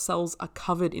nerve cells are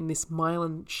covered in this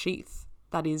myelin sheath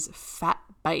that is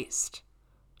fat-based.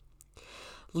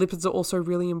 Lipids are also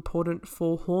really important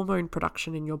for hormone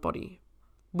production in your body.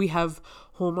 We have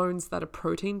hormones that are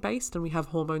protein-based and we have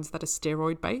hormones that are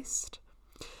steroid-based.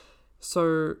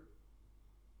 So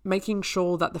making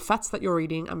sure that the fats that you're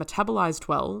eating are metabolized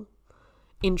well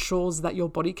ensures that your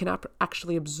body can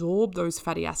actually absorb those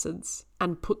fatty acids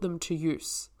and put them to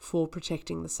use for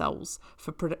protecting the cells,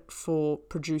 for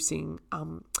producing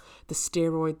the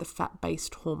steroid, the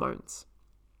fat-based hormones.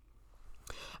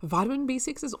 Vitamin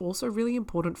B6 is also really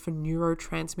important for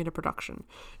neurotransmitter production.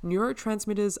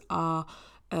 Neurotransmitters are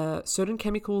certain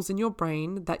chemicals in your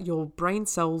brain that your brain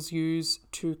cells use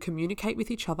to communicate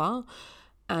with each other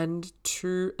and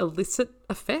to elicit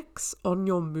effects on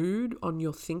your mood, on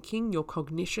your thinking, your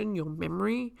cognition, your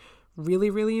memory. Really,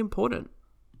 really important.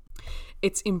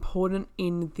 It's important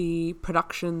in the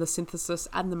production, the synthesis,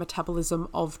 and the metabolism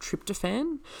of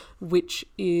tryptophan, which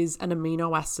is an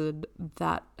amino acid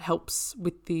that helps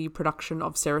with the production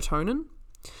of serotonin.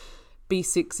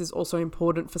 B6 is also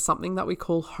important for something that we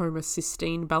call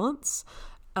homocysteine balance.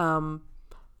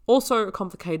 Also a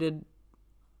complicated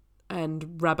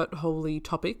and rabbit-hole-y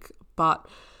topic, but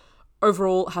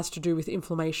overall it has to do with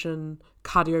inflammation,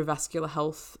 cardiovascular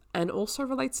health, and also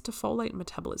relates to folate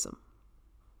metabolism.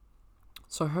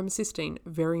 So homocysteine,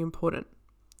 very important.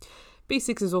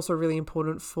 B6 is also really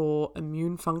important for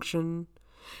immune function.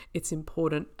 It's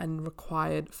important and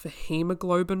required for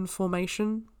hemoglobin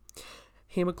formation.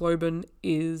 Hemoglobin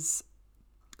is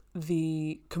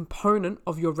the component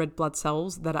of your red blood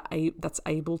cells that's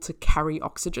able to carry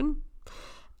oxygen.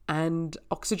 And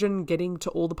oxygen getting to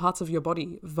all the parts of your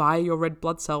body via your red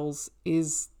blood cells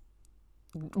is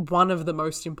one of the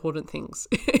most important things,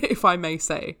 if I may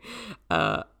say.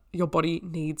 Your body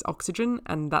needs oxygen,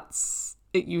 and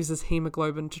it uses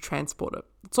hemoglobin to transport it.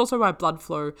 It's also why blood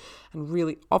flow and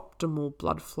really optimal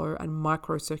blood flow and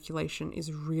microcirculation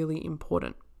is really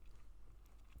important.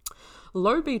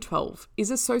 Low B12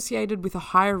 is associated with a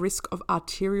higher risk of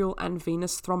arterial and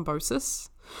venous thrombosis,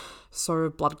 so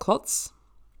blood clots.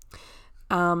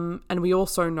 And we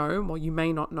also know, well, you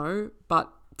may not know,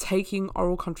 but taking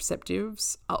oral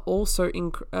contraceptives are also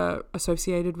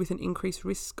associated with an increased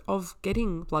risk of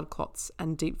getting blood clots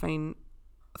and deep vein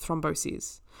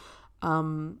thromboses.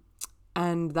 And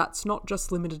that's not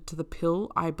just limited to the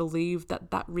pill. I believe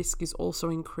that risk is also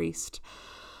increased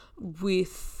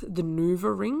with the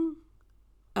Nuva ring.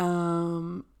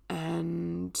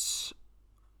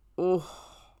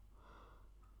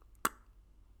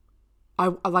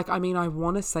 I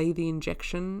want to say the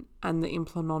injection and the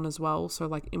Implanon as well. So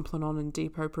like Implanon and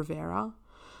Depo-Provera.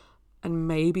 and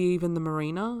maybe even the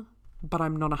Mirena, but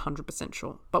I'm not 100%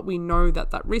 sure. But we know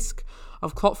that risk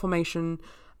of clot formation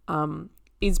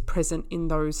is present in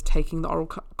those taking the oral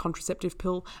contraceptive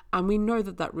pill, and we know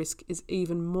that risk is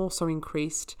even more so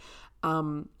increased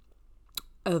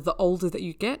the older that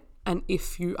you get, and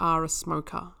if you are a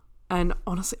smoker. And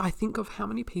honestly, I think of how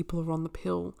many people are on the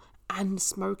pill and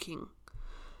smoking,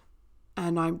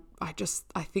 and I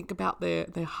think about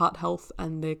their heart health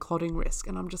and their clotting risk,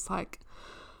 and I'm just like,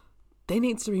 there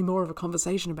needs to be more of a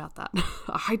conversation about that.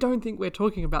 I don't think we're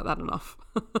talking about that enough.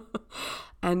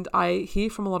 And I hear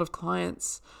from a lot of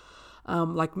clients,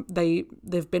 like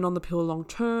they've been on the pill long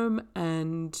term,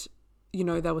 and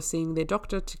they were seeing their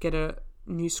doctor to get a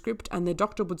new script, and their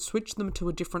doctor would switch them to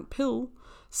a different pill,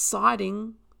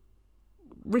 citing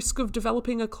risk of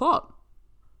developing a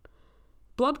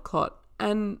blood clot.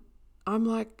 And I'm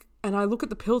like, and I look at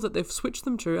the pill that they've switched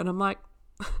them to, and I'm like,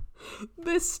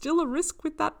 there's still a risk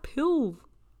with that pill.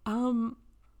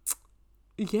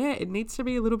 It needs to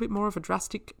be a little bit more of a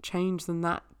drastic change than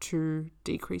that to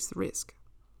decrease the risk.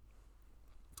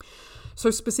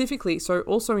 So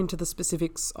also into the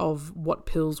specifics of what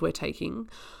pills we're taking,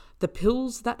 the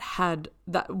pills that had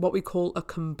that what we call a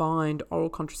combined oral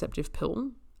contraceptive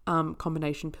pill,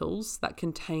 combination pills that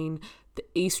contain the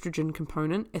estrogen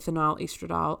component, ethinyl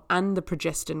estradiol, and the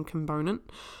progestin component,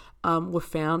 were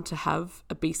found to have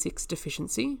a B6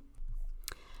 deficiency.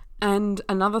 And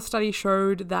another study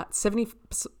showed that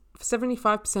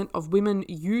 75% of women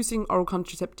using oral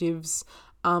contraceptives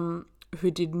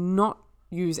who did not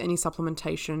use any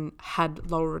supplementation had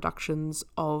lower reductions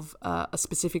of a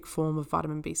specific form of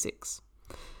vitamin B6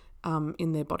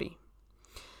 in their body.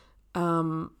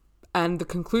 And the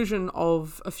conclusion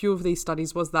of a few of these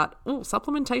studies was that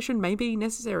supplementation may be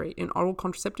necessary in oral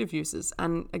contraceptive uses.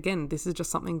 And again, this is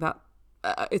just something that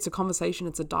it's a conversation,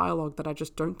 it's a dialogue that I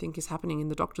just don't think is happening in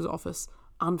the doctor's office,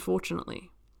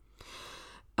 unfortunately.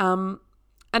 And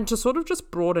to sort of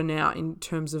just broaden out in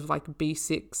terms of like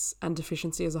B6 and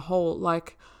deficiency as a whole,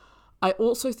 like I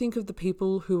also think of the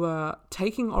people who are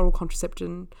taking oral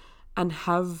contraception and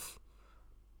have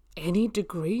any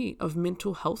degree of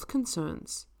mental health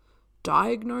concerns,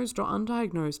 diagnosed or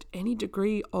undiagnosed, any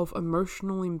degree of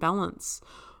emotional imbalance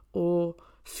or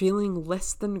feeling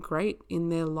less than great in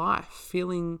their life,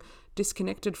 feeling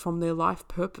disconnected from their life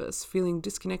purpose, feeling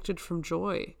disconnected from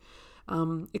joy,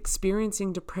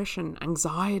 experiencing depression,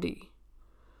 anxiety,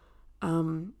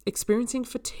 experiencing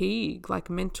fatigue, like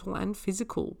mental and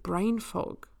physical, brain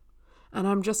fog. And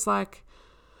I'm just like,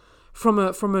 from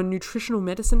a nutritional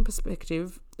medicine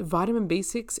perspective, vitamin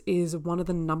B6 is one of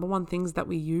the number one things that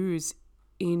we use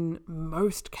in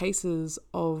most cases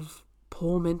of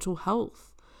poor mental health.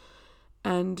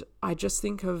 And I just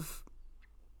think of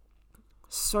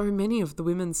so many of the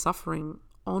women suffering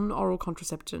on oral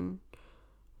contraception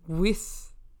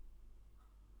with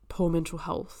poor mental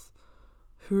health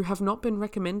who have not been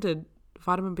recommended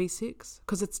vitamin B6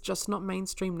 because it's just not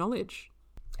mainstream knowledge.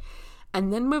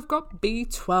 And then we've got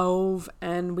B12,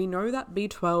 and we know that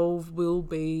B12 will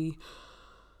be,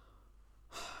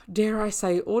 dare I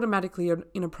say, automatically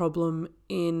in a problem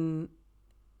in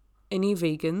any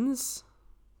vegans,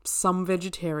 some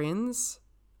vegetarians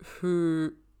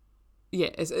who,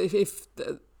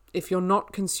 if you're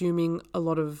not consuming a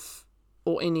lot of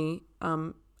or any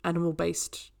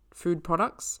animal-based food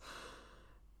products,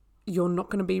 you're not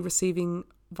going to be receiving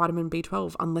vitamin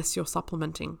B12 unless you're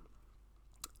supplementing.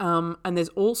 And there's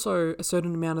also a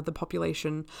certain amount of the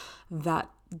population that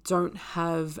don't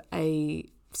have a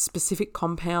specific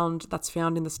compound that's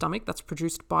found in the stomach that's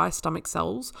produced by stomach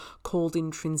cells called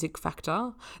intrinsic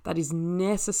factor that is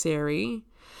necessary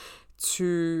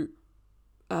to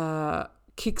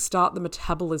kickstart the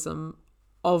metabolism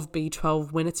of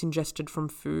B12 when it's ingested from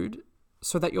food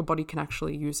so that your body can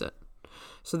actually use it.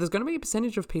 So there's going to be a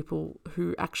percentage of people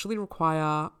who actually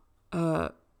require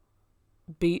IV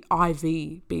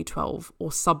B12 or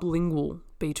sublingual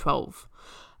B12.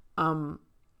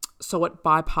 So it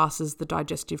bypasses the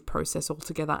digestive process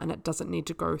altogether, and it doesn't need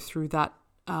to go through that.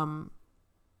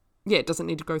 It doesn't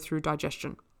need to go through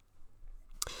digestion.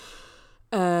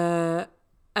 Again,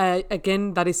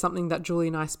 that is something that Julie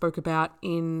and I spoke about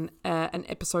in an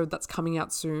episode that's coming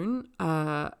out soon,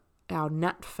 our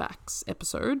Nat Facts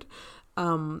episode.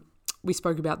 We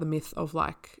spoke about the myth of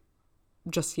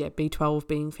B12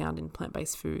 being found in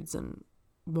plant-based foods and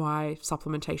why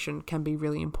supplementation can be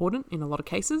really important in a lot of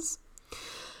cases.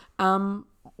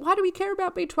 Why do we care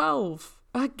about B12?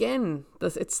 Again,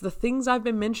 it's the things I've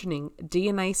been mentioning.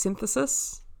 DNA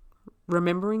synthesis,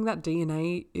 remembering that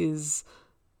DNA is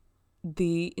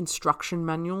the instruction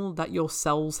manual that your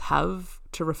cells have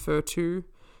to refer to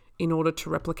in order to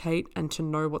replicate and to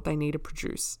know what they need to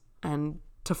produce and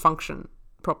to function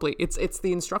properly. It's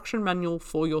the instruction manual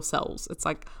for your cells. It's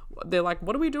like, they're like,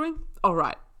 what are we doing? All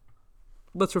right,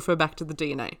 let's refer back to the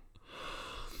DNA.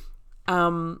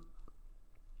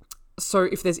 So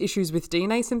if there's issues with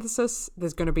DNA synthesis,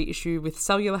 there's going to be issue with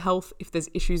cellular health. If there's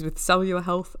issues with cellular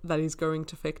health, that is going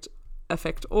to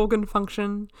affect organ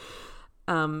function,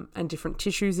 and different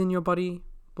tissues in your body.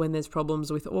 When there's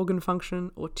problems with organ function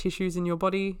or tissues in your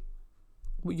body,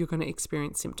 you're going to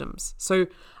experience symptoms. So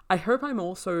I hope I'm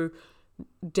also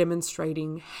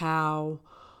demonstrating how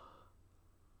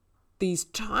these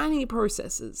tiny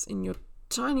processes in your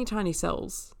tiny, tiny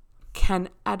cells can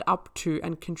add up to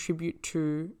and contribute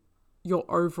to your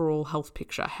overall health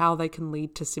picture, how they can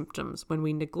lead to symptoms. When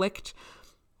we neglect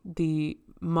the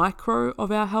micro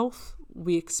of our health,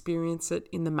 we experience it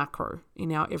in the macro,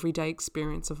 in our everyday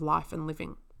experience of life and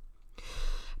living.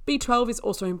 B12 is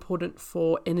also important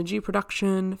for energy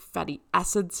production, fatty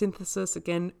acid synthesis.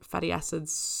 Again, fatty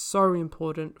acids so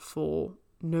important for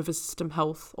nervous system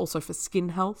health, also for skin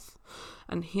health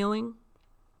and healing.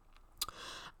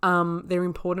 They're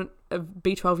important.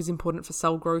 B12 is important for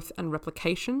cell growth and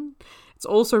replication. It's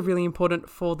also really important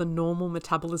for the normal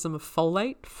metabolism of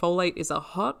folate. Folate is a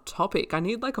hot topic. I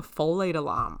need like a folate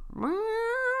alarm.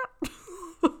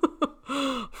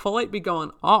 Folate be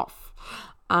going off.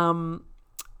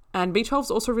 And B12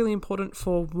 is also really important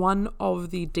for one of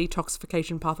the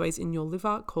detoxification pathways in your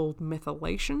liver called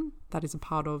methylation. That is a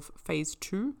part of phase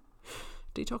 2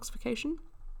 detoxification.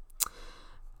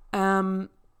 And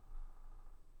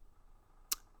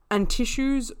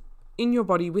tissues in your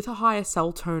body with a higher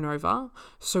cell turnover.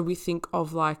 So we think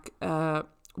of like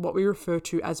what we refer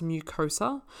to as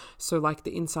mucosa. So like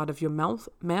the inside of your mouth,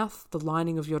 the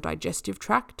lining of your digestive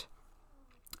tract,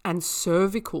 and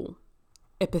cervical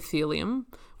epithelium,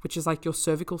 which is like your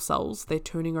cervical cells. They're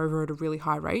turning over at a really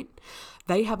high rate.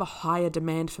 They have a higher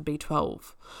demand for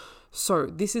B12. So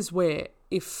this is where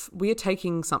if we are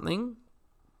taking something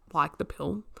like the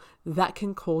pill, that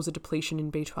can cause a depletion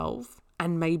in B12.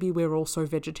 And maybe we're also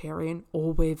vegetarian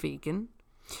or we're vegan,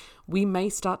 we may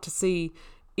start to see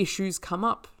issues come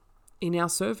up in our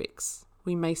cervix.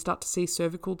 We may start to see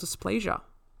cervical dysplasia.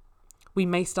 We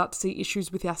may start to see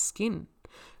issues with our skin.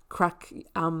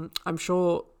 I'm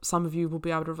sure some of you will be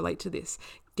able to relate to this.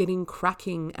 Getting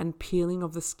cracking and peeling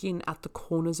of the skin at the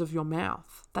corners of your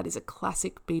mouth. That is a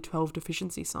classic B12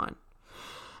 deficiency sign.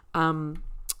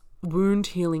 Wound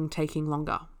healing taking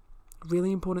longer.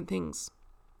 Really important things.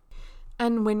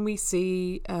 And when we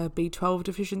see a B12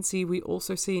 deficiency, we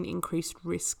also see an increased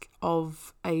risk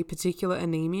of a particular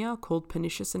anemia called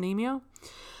pernicious anemia.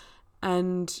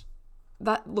 And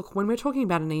that, look, when we're talking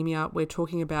about anemia, we're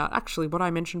talking about actually what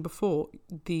I mentioned before,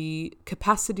 the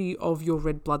capacity of your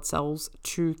red blood cells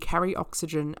to carry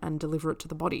oxygen and deliver it to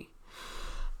the body.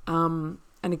 And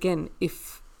again,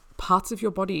 if parts of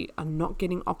your body are not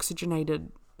getting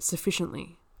oxygenated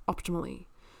sufficiently, optimally,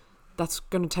 that's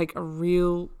going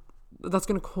to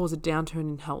cause a downturn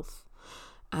in health.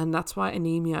 And that's why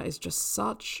anemia is just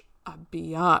such a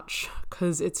biatch,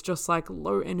 because it's just like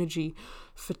low energy,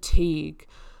 fatigue,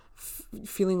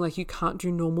 feeling like you can't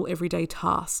do normal everyday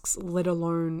tasks, let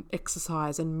alone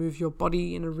exercise and move your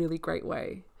body in a really great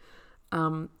way.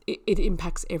 It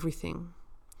impacts everything.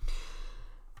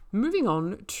 Moving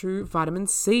on to vitamin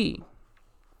C.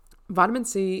 Vitamin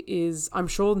C is, I'm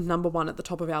sure, number one at the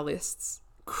top of our lists,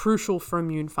 crucial for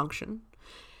immune function.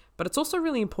 But it's also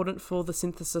really important for the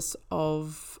synthesis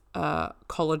of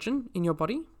collagen in your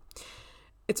body.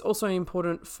 It's also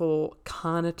important for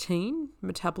carnitine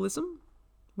metabolism,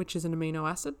 which is an amino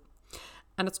acid.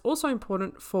 And it's also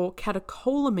important for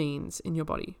catecholamines in your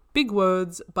body. Big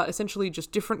words, but essentially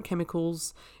just different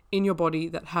chemicals in your body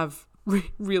that have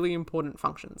really important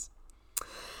functions.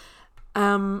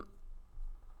 Vitamin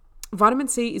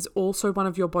C is also one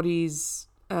of your body's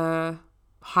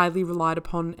highly relied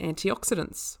upon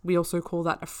antioxidants. We also call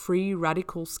that a free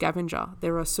radical scavenger.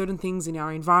 There are certain things in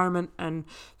our environment and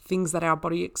things that our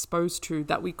body is exposed to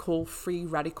that we call free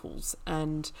radicals.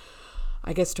 And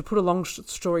I guess to put a long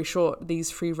story short,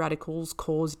 these free radicals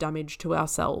cause damage to our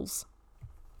cells.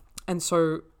 And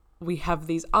so we have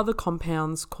these other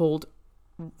compounds called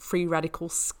free radical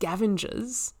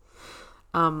scavengers,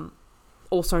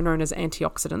 also known as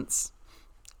antioxidants,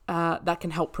 that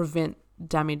can help prevent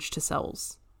damage to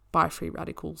cells by free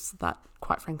radicals that,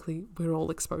 quite frankly, we're all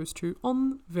exposed to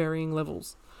on varying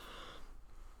levels.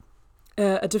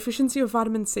 A deficiency of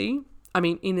vitamin C, I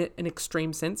mean, in an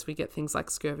extreme sense, we get things like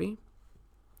scurvy,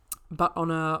 but on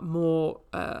a more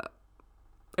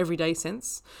everyday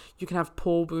sense. You can have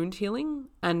poor wound healing,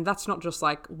 and that's not just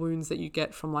like wounds that you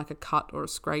get from like a cut or a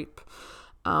scrape.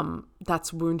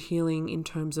 That's wound healing in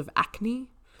terms of acne,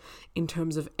 in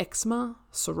terms of eczema,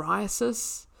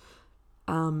 psoriasis,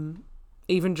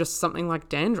 even just something like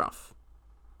dandruff.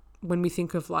 When we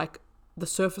think of like the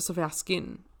surface of our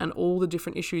skin and all the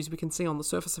different issues we can see on the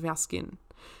surface of our skin,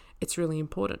 it's really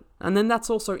important. And then that's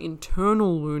also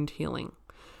internal wound healing.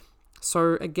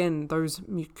 So again, those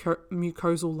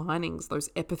mucosal linings, those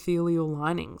epithelial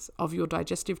linings of your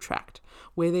digestive tract,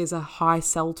 where there's a high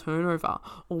cell turnover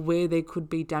or where there could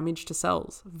be damage to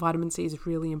cells, vitamin C is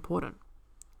really important.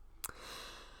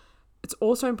 It's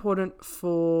also important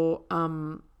for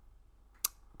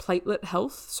platelet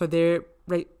health. So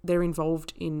they're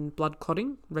involved in blood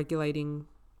clotting, regulating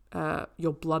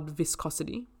your blood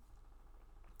viscosity,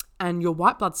 and your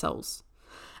white blood cells.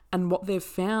 And what they've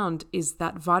found is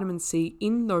that vitamin C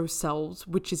in those cells,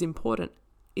 which is important,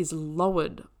 is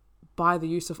lowered by the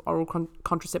use of oral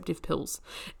contraceptive pills,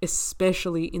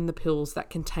 especially in the pills that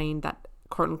contain that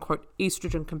quote-unquote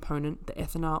estrogen component, the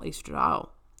ethinyl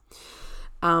estradiol.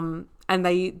 And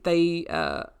they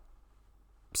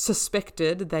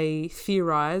suspected, they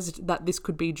theorized that this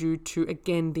could be due to,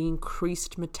 again, the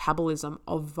increased metabolism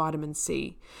of vitamin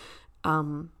C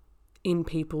in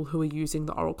people who are using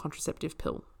the oral contraceptive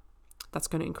pill. That's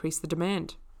going to increase the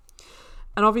demand.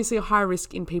 And obviously a high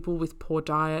risk in people with poor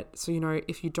diet. So,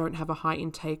 if you don't have a high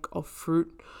intake of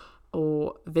fruit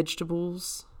or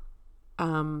vegetables,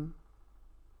 vitamin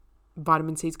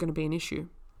C is going to be an issue.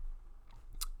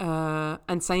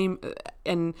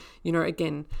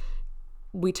 Again,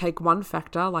 we take one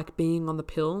factor like being on the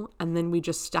pill, and then we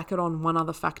just stack it on one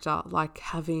other factor like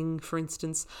having, for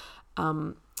instance,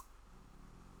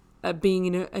 being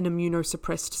in an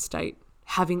immunosuppressed state,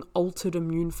 having altered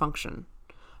immune function.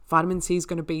 Vitamin C is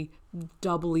going to be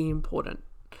doubly important.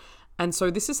 And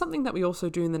so this is something that we also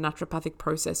do in the naturopathic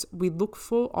process. We look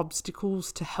for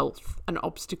obstacles to health and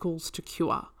obstacles to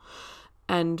cure.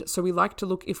 And so we like to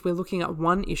look, if we're looking at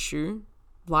one issue,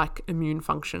 like immune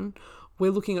function,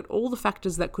 we're looking at all the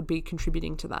factors that could be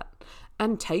contributing to that.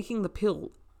 And taking the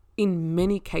pill, in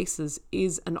many cases,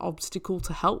 is an obstacle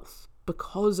to health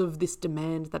because of this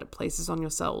demand that it places on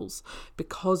your cells,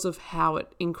 because of how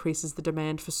it increases the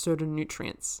demand for certain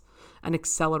nutrients and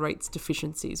accelerates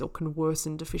deficiencies or can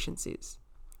worsen deficiencies.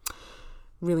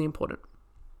 Really important.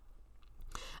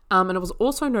 And it was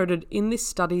also noted in this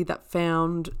study that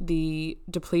found the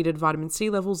depleted vitamin C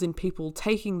levels in people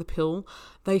taking the pill,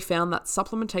 they found that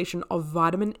supplementation of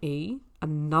vitamin E,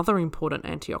 another important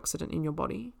antioxidant in your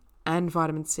body, and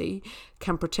vitamin C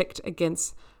can protect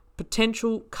against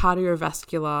potential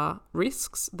cardiovascular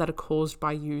risks that are caused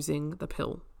by using the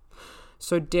pill.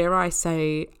 So dare I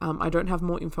say, I don't have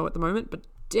more info at the moment, but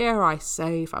dare I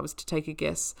say, if I was to take a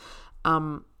guess,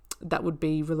 that would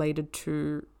be related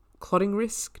to clotting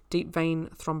risk, deep vein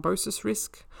thrombosis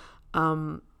risk,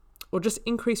 or just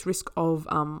increased risk of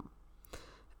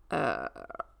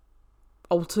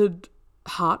altered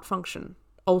heart function,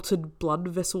 altered blood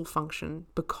vessel function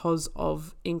because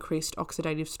of increased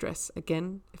oxidative stress.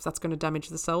 Again, if that's going to damage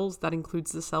the cells, that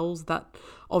includes the cells that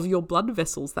of your blood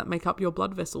vessels that make up your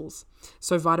blood vessels.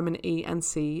 So vitamin E and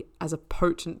C as a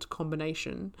potent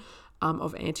combination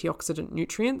of antioxidant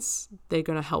nutrients, they're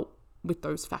going to help with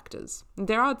those factors. And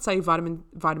there I'd say vitamin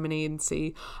E and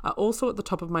C are also at the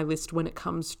top of my list when it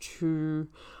comes to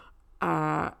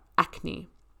acne.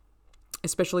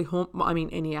 Especially,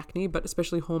 any acne, but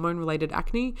especially hormone-related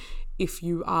acne. If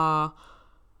you are,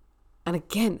 and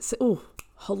again,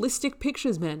 holistic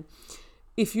pictures, man.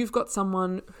 If you've got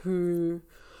someone who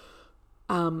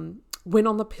went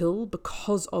on the pill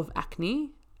because of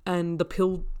acne and the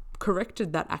pill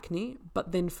corrected that acne,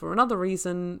 but then for another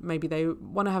reason, maybe they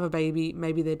want to have a baby,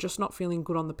 maybe they're just not feeling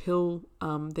good on the pill,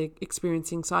 they're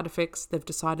experiencing side effects, they've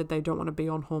decided they don't want to be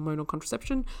on hormonal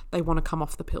contraception, they want to come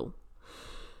off the pill.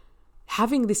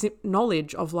 Having this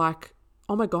knowledge of like,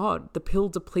 oh my God, the pill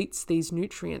depletes these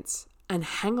nutrients. And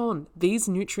hang on, these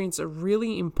nutrients are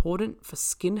really important for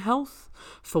skin health,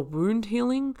 for wound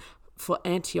healing, for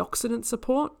antioxidant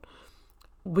support.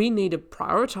 We need to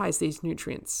prioritize these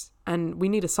nutrients, and we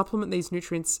need to supplement these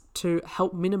nutrients to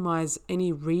help minimize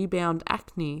any rebound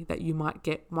acne that you might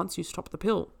get once you stop the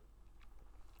pill.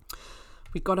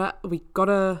 We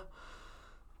gotta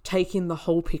take in the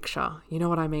whole picture. You know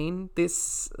what I mean?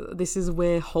 This is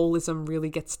where holism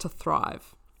really gets to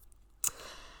thrive.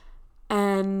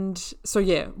 And so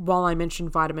yeah, while I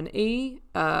mentioned vitamin E,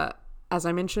 as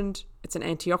I mentioned, it's an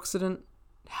antioxidant,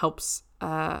 helps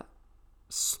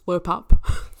slurp up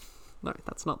No,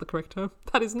 that's not the correct term.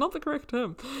 That is not the correct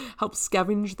term. Helps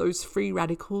scavenge those free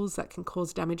radicals that can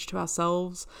cause damage to our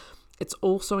cells. It's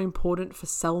also important for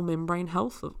cell membrane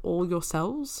health of all your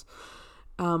cells.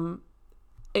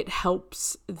 It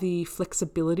helps the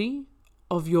flexibility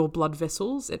of your blood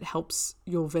vessels. It helps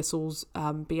your vessels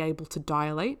be able to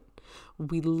dilate.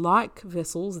 We like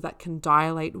vessels that can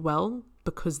dilate well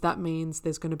because that means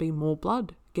there's going to be more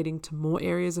blood getting to more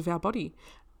areas of our body.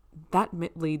 That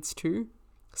leads to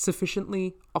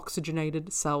sufficiently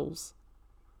oxygenated cells.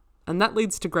 And that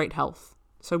leads to great health.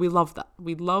 So we love that.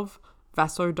 We love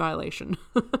vasodilation.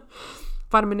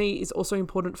 Vitamin E is also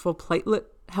important for platelet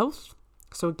health.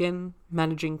 So again,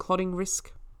 managing clotting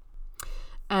risk.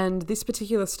 And this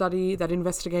particular study that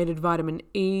investigated vitamin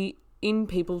E in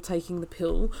people taking the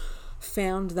pill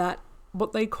found that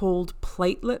what they called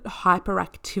platelet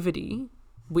hyperactivity,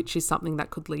 which is something that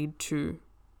could lead to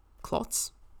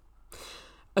clots,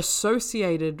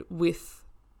 associated with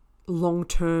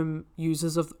long-term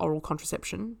users of oral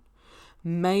contraception,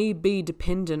 may be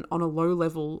dependent on a low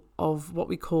level of what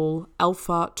we call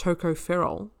alpha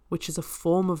tocopherol, which is a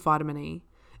form of vitamin E,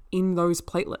 in those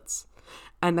platelets.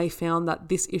 And they found that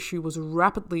this issue was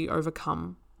rapidly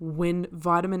overcome when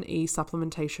vitamin E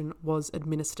supplementation was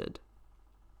administered.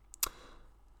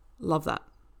 Love that.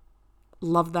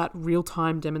 Love that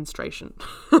real-time demonstration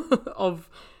of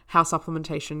how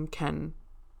supplementation can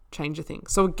change a thing.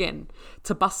 So again,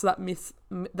 to bust that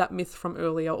myth from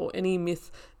earlier, or any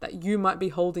myth that you might be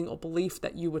holding or belief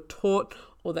that you were taught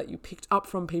or that you picked up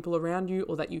from people around you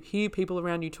or that you hear people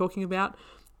around you talking about,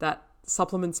 that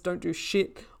supplements don't do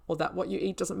shit or that what you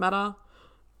eat doesn't matter,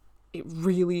 it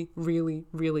really, really,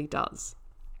 really does.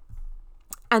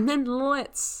 And then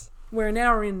we're an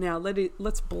hour in now,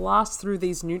 let's blast through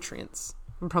these nutrients.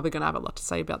 I'm probably going to have a lot to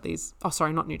say about these. Oh,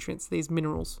 sorry, not nutrients, these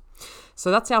minerals.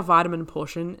 So that's our vitamin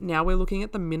portion. Now we're looking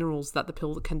at the minerals that the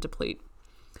pill can deplete.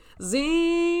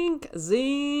 Zinc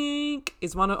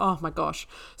is one of, oh my gosh.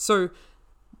 So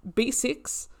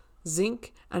B6,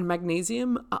 zinc, and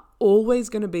magnesium are always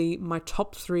going to be my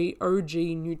top 3 OG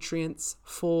nutrients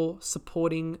for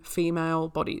supporting female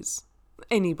bodies.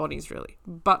 Any bodies, really.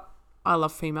 But I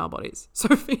love female bodies.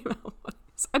 So female bodies.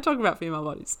 I talk about female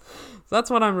bodies. So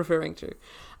that's what I'm referring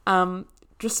to.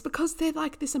 Just because they're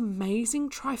like this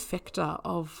amazing trifecta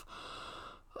of,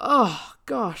 oh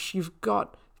gosh, you've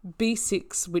got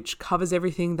B6, which covers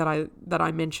everything that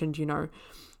I mentioned,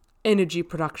 energy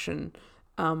production,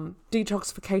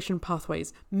 detoxification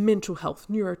pathways, mental health,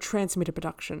 neurotransmitter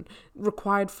production,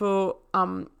 required for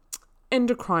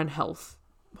endocrine health,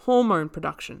 hormone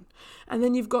production. And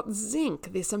then you've got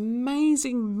zinc, this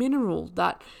amazing mineral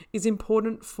that is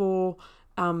important for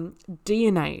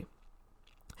DNA,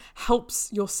 helps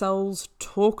your cells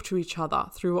talk to each other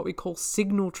through what we call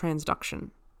signal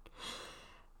transduction,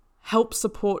 helps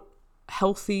support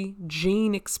healthy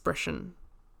gene expression.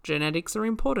 Genetics are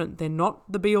important. They're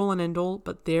not the be-all and end-all,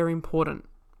 but they're important.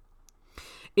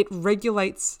 It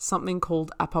regulates something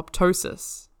called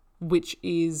apoptosis, which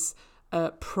is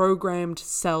programmed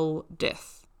cell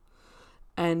death.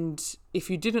 And if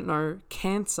you didn't know,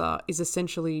 cancer is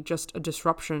essentially just a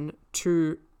disruption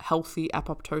to healthy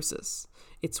apoptosis.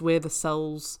 It's where the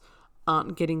cells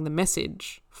aren't getting the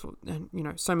message for,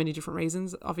 so many different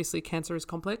reasons. Obviously, cancer is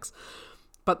complex,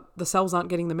 but the cells aren't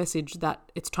getting the message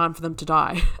that it's time for them to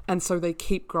die. And so they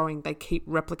keep growing, they keep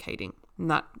replicating,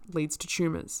 and that leads to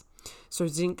tumors. So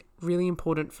zinc, really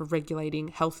important for regulating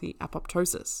healthy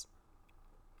apoptosis.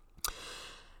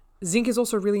 Zinc is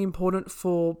also really important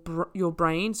for your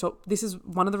brain. So this is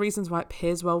one of the reasons why it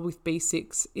pairs well with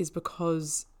B6, is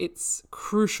because it's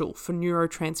crucial for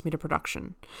neurotransmitter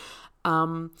production.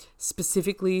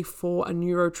 Specifically for a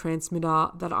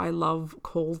neurotransmitter that I love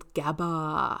called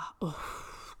GABA. Oh,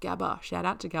 GABA. Shout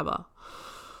out to GABA.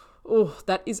 Oh,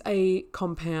 that is a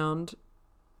compound,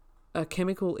 a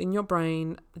chemical in your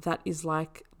brain that is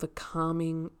like the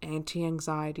calming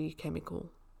anti-anxiety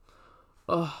chemical.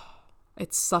 Oh,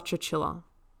 it's such a chiller,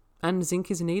 and zinc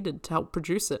is needed to help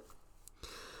produce it.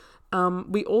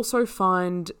 We also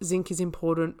find zinc is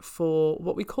important for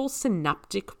what we call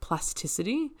synaptic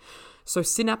plasticity. So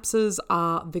synapses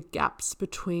are the gaps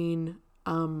between,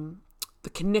 the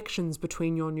connections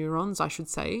between your neurons, I should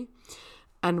say.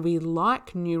 And we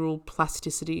like neural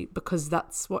plasticity because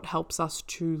that's what helps us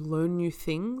to learn new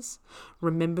things,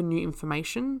 remember new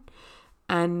information,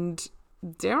 and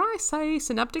dare I say,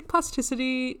 synaptic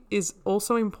plasticity is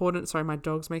also important. Sorry, my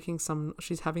dog's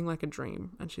she's having like a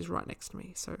dream and she's right next to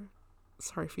me. So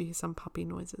sorry if you hear some puppy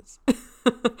noises.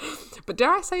 But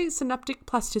dare I say, synaptic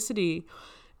plasticity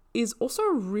is also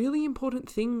a really important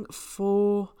thing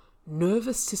for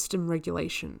nervous system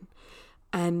regulation.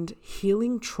 and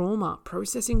healing trauma,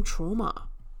 processing trauma,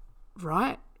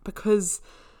 right?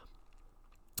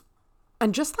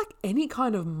 And just like any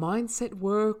kind of mindset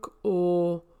work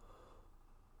or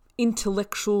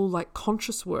intellectual, like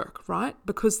conscious work, right?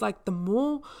 Because like the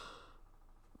more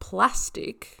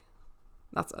plastic,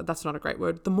 that's not a great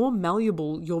word, the more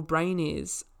malleable your brain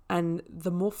is and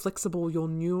the more flexible your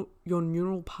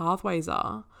neural pathways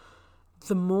are,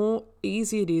 the more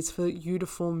easy it is for you to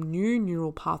form new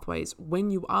neural pathways when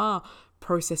you are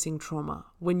processing trauma,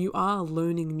 when you are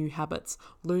learning new habits,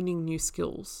 learning new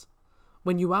skills,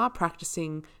 when you are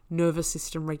practicing nervous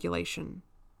system regulation.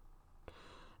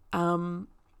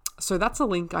 So that's a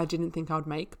link I didn't think I would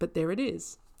make, but there it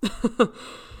is.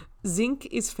 Zinc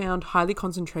is found highly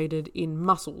concentrated in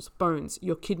muscles, bones,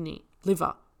 your kidney,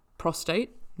 liver,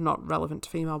 prostate, not relevant to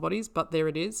female bodies, but there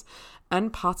it is,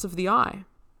 and parts of the eye.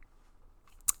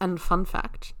 And fun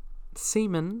fact,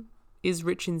 semen is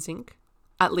rich in zinc.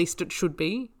 At least it should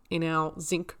be in our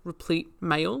zinc replete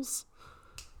males.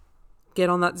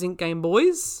 Get on that zinc game,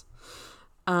 boys.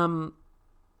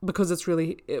 Because it's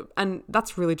really, and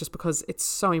that's really just because it's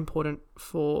so important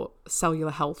for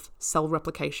cellular health, cell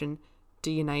replication,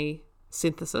 DNA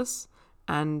synthesis,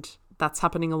 and that's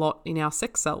happening a lot in our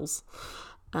sex cells.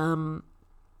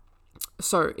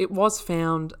 So it was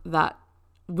found that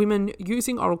women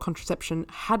using oral contraception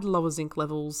had lower zinc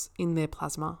levels in their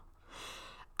plasma.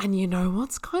 And you know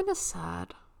what's kind of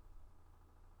sad?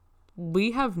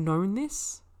 We have known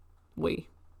this.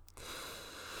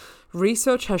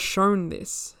 Research has shown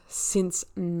this since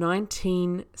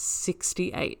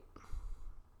 1968.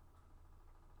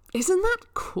 Isn't that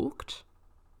cooked?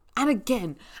 And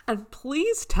again, and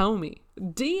please tell me,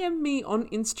 DM me on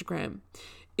Instagram,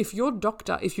 if your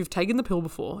doctor, if you've taken the pill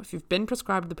before, if you've been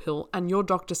prescribed the pill and your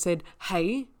doctor said,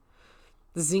 hey,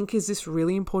 zinc is this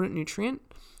really important nutrient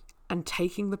and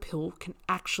taking the pill can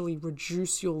actually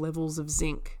reduce your levels of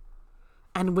zinc.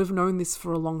 And we've known this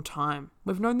for a long time.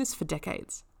 We've known this for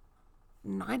decades.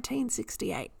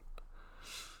 1968.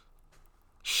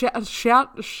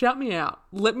 Shout me out.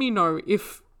 Let me know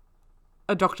if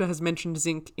a doctor has mentioned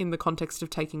zinc in the context of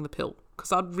taking the pill,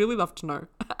 because I'd really love to know.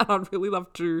 And I'd really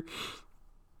love to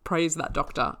praise that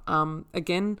doctor.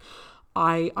 Again,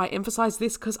 I emphasize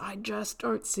this because I just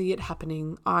don't see it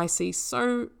happening. I see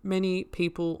so many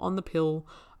people on the pill.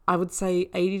 I would say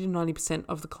 80 to 90%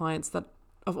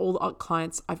 of all the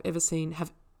clients I've ever seen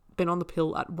have been on the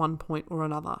pill at one point or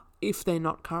another, if they're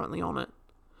not currently on it.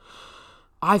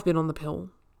 I've been on the pill.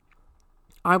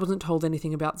 I wasn't told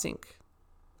anything about zinc.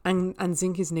 And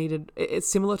zinc is needed. It's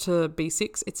similar to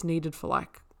B6. It's needed for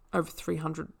like over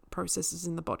 300 processes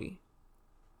in the body.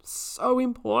 So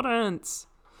important.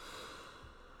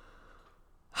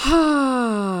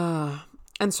 And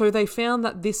so they found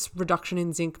that this reduction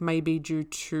in zinc may be due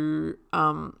to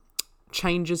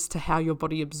changes to how your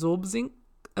body absorbs zinc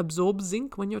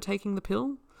when you're taking the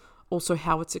pill, also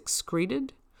how it's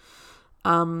excreted,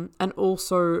 and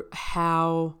also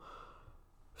how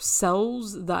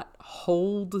cells that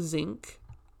hold zinc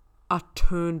are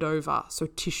turned over, so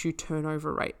tissue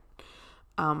turnover rate.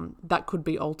 That could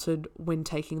be altered when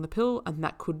taking the pill, and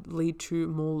that could lead to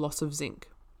more loss of zinc.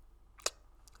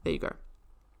 There you go.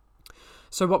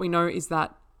 So what we know is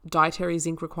that dietary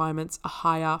zinc requirements are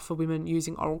higher for women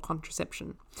using oral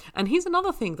contraception. And here's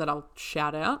another thing that I'll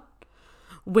shout out.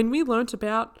 When we learnt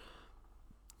about,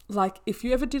 like, if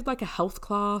you ever did like a health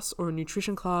class or a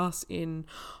nutrition class in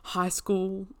high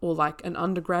school or like an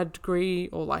undergrad degree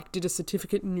or like did a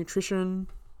certificate in nutrition,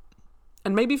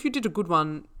 and maybe if you did a good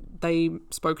one, they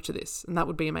spoke to this, and that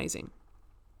would be amazing.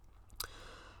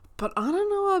 But I don't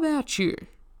know about you.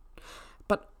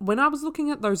 But when I was looking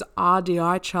at those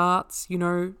RDI charts,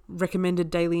 recommended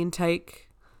daily intake,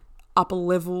 upper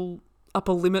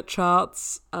limit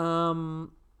charts, SI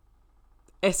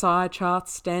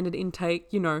charts, standard intake,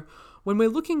 when we're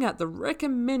looking at the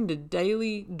recommended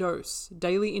daily dose,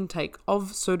 daily intake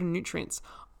of certain nutrients,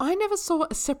 I never saw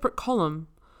a separate column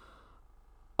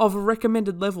of a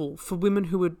recommended level for women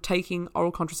who were taking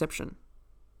oral contraception.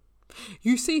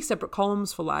 You see separate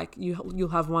columns for like, you'll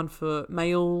have one for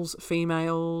males,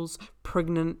 females,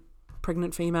 pregnant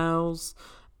females,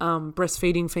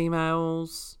 breastfeeding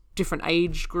females, different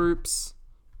age groups.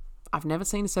 I've never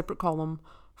seen a separate column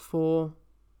for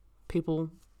people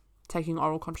taking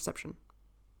oral contraception.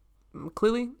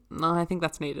 Clearly, no, I think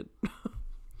that's needed.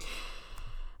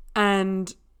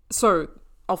 And so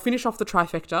I'll finish off the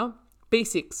trifecta.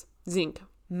 B6, zinc,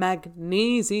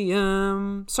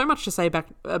 magnesium. So much to say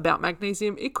about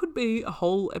magnesium. It could be a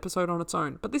whole episode on its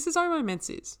own, but this is Omo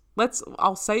Menses.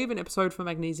 I'll save an episode for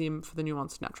magnesium for the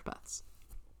nuanced naturopaths.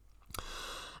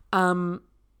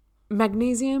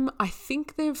 Magnesium, I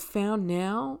think they've found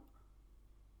now,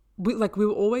 we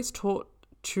were always taught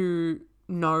to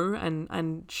know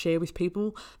and share with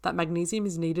people that magnesium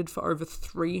is needed for over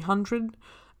 300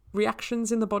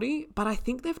 reactions in the body, but I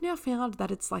think they've now found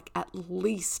that it's like at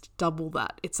least double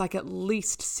that. It's like at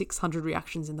least 600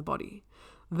 reactions in the body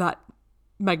that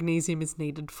magnesium is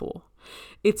needed for.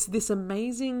 It's this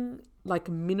amazing like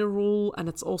mineral, and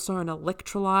it's also an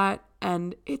electrolyte,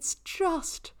 and it's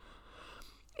just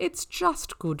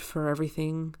good for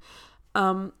everything.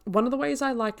 One of the ways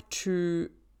I like to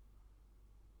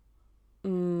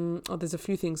there's a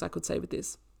few things I could say with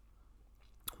this.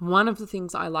 One of the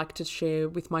things I like to share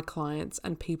with my clients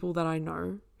and people that I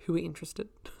know who are interested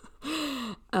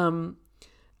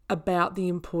about the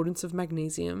importance of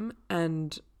magnesium,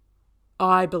 and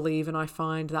I believe and I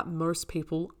find that most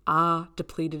people are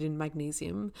depleted in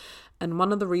magnesium. And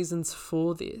one of the reasons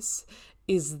for this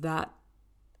is that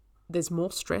there's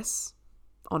more stress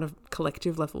on a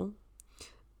collective level.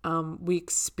 We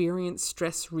experience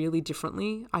stress really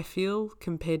differently, I feel,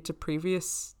 compared to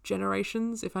previous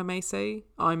generations, if I may say.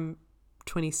 I'm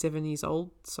 27 years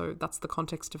old, so that's the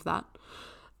context of that.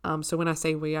 So when I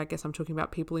say we, I guess I'm talking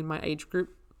about people in my age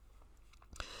group.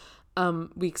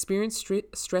 We experience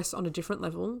stress on a different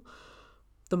level.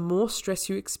 The more stress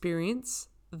you experience,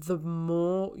 the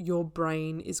more your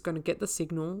brain is going to get the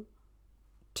signal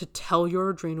to tell your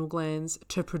adrenal glands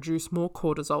to produce more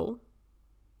cortisol,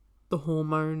 the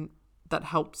hormone that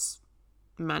helps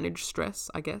manage stress,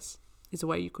 I guess, is a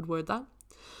way you could word that.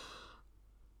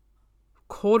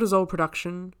 Cortisol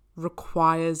production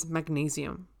requires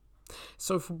magnesium.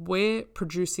 So if we're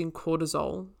producing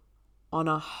cortisol on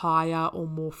a higher or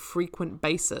more frequent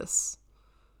basis,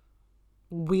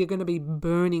 we are going to be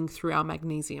burning through our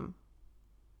magnesium.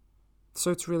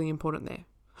 So it's really important there.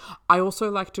 I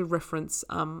also like to reference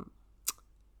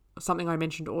something I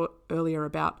mentioned earlier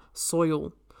about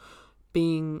soil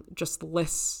being just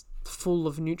less full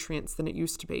of nutrients than it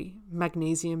used to be,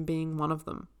 magnesium being one of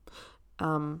them.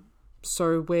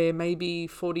 So where maybe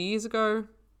 40 years ago,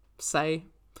 say,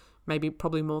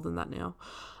 probably more than that now,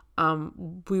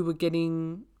 we were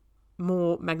getting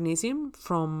more magnesium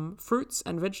from fruits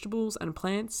and vegetables and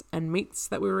plants and meats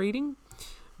that we were eating,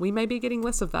 we may be getting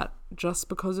less of that just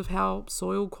because of how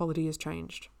soil quality has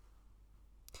changed.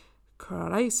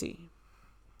 Crazy.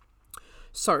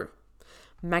 So,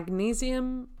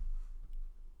 magnesium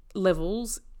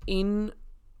levels in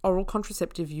oral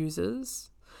contraceptive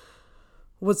users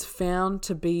was found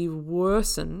to be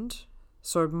worsened,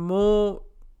 so more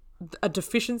a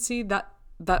deficiency that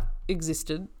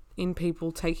existed in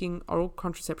people taking oral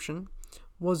contraception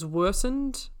was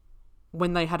worsened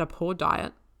when they had a poor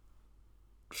diet,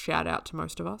 shout out to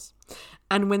most of us,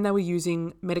 and when they were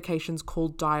using medications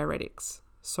called diuretics.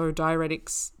 So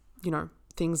diuretics,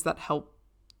 things that help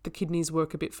the kidneys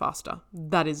work a bit faster.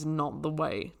 That is not the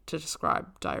way to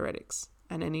describe diuretics.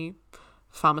 And any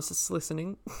pharmacists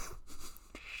listening,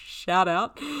 shout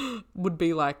out, would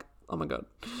be like, oh my God.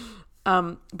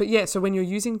 But yeah, so when you're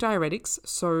using diuretics,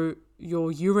 so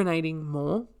you're urinating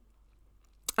more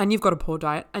and you've got a poor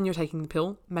diet and you're taking the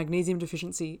pill, magnesium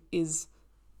deficiency is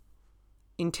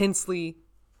intensely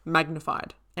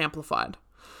magnified, amplified.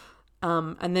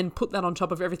 And then put that on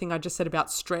top of everything I just said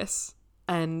about stress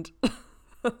and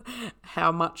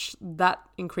how much that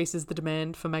increases the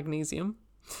demand for magnesium.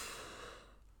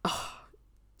 Oh,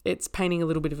 it's painting a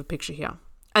little bit of a picture here.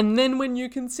 And then when you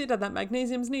consider that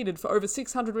magnesium is needed for over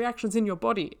 600 reactions in your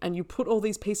body and you put all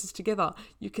these pieces together,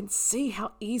 you can see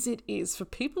how easy it is for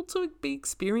people to be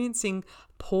experiencing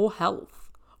poor health,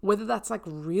 whether that's like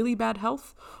really bad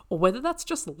health or whether that's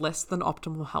just less than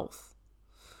optimal health.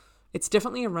 It's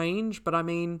definitely a range, but I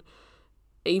mean,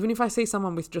 even if I see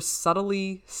someone with just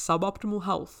subtly suboptimal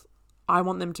health, I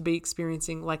want them to be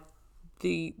experiencing like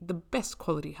the best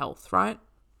quality health, right?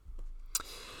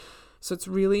 So it's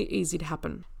really easy to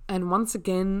happen. And once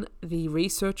again, the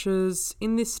researchers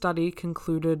in this study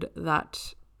concluded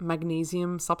that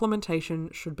magnesium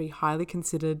supplementation should be highly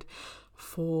considered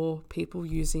for people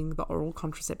using the oral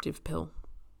contraceptive pill.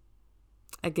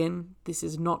 Again, this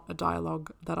is not a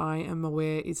dialogue that I am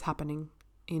aware is happening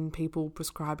in people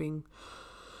prescribing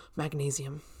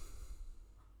magnesium.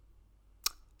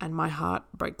 And my heart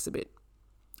breaks a bit.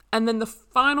 And then the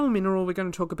final mineral we're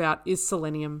going to talk about is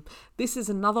selenium. This is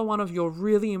another one of your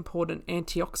really important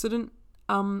antioxidant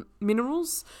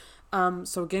minerals.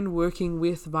 So again, working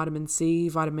with vitamin C,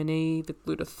 vitamin E, the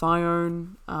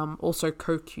glutathione, also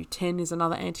CoQ10 is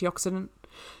another antioxidant.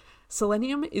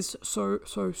 Selenium is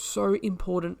so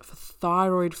important for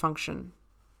thyroid function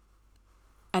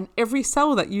and every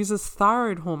cell that uses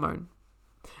thyroid hormone.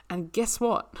 And guess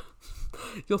what?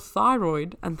 Your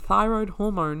thyroid and thyroid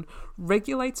hormone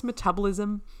regulates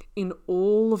metabolism in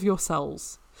all of your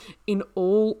cells, in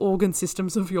all organ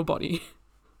systems of your body.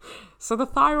 So the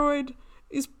thyroid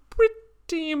is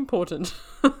pretty important.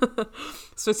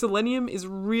 So selenium is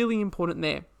really important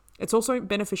there. It's also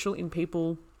beneficial in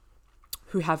people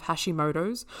who have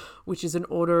Hashimoto's, which is an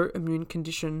autoimmune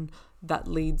condition that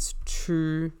leads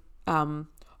to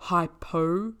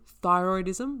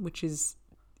hypothyroidism, which is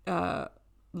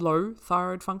low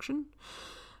thyroid function.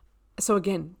 So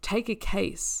again, take a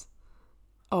case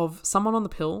of someone on the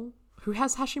pill who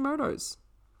has Hashimoto's.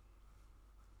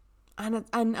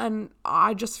 And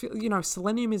I just feel,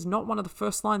 selenium is not one of the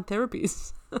first line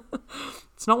therapies.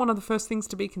 It's not one of the first things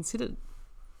to be considered,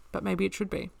 but maybe it should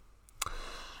be.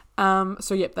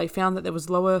 They found that there was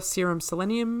lower serum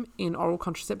selenium in oral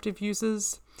contraceptive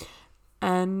users.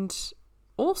 And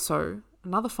also,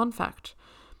 another fun fact,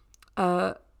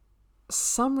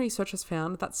 some research has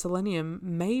found that selenium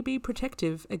may be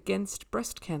protective against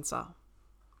breast cancer.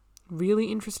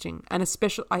 Really interesting, and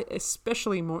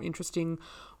especially more interesting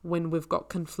when we've got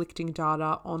conflicting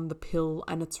data on the pill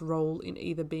and its role in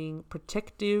either being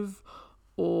protective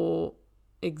or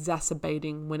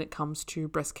exacerbating when it comes to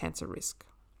breast cancer risk.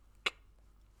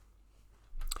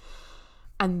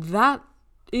 And that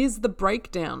is the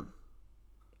breakdown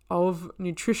of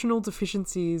nutritional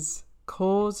deficiencies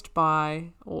caused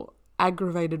by or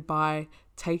aggravated by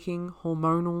taking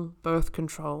hormonal birth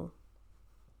control.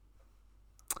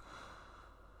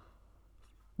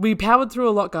 We powered through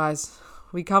a lot, guys.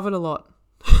 We covered a lot.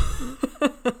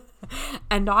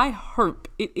 And I hope,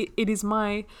 it is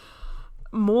my,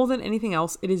 more than anything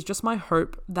else, it is just my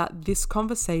hope that this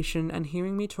conversation and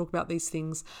hearing me talk about these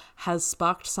things has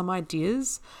sparked some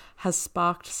ideas, has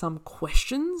sparked some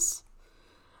questions,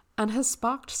 and has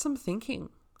sparked some thinking.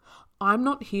 I'm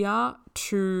not here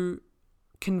to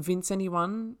convince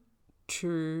anyone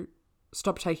to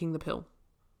stop taking the pill.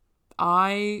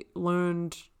 I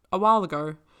learned a while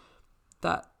ago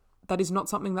that is not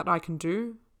something that I can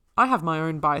do. I have my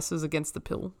own biases against the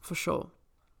pill, for sure.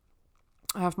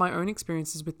 I have my own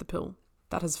experiences with the pill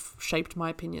that has shaped my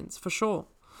opinions, for sure.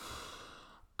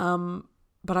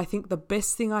 But I think the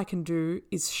best thing I can do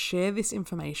is share this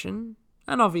information,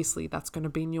 and obviously that's going to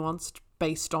be nuanced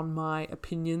based on my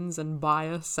opinions and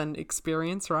bias and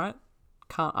experience, right?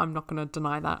 I'm not going to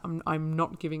deny that. I'm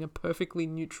not giving a perfectly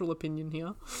neutral opinion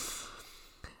here.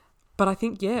 But I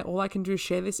think, all I can do is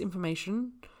share this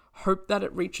information, hope that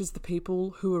it reaches the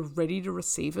people who are ready to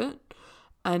receive it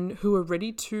and who are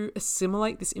ready to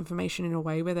assimilate this information in a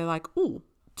way where they're like, oh,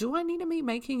 do I need to be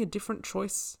making a different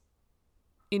choice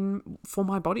for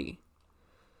my body?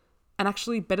 And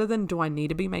actually, better than do I need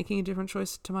to be making a different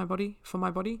choice for my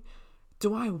body,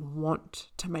 do I want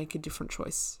to make a different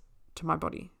choice to my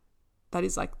body? That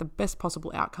is like the best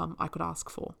possible outcome I could ask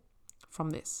for from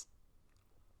this.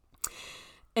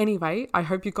 Anyway, I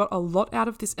hope you got a lot out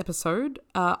of this episode.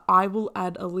 I will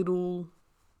add a little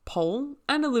poll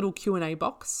and a little Q&A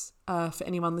box for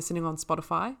anyone listening on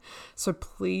Spotify. So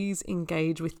please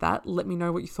engage with that. Let me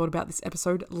know what you thought about this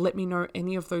episode. Let me know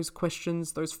any of those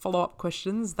questions, those follow-up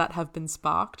questions that have been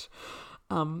sparked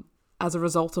as a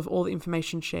result of all the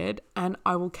information shared. And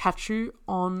I will catch you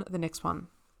on the next one.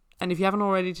 And if you haven't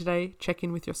already today, check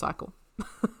in with your cycle.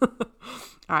 All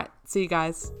right, see you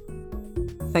guys.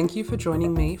 Thank you for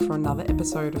joining me for another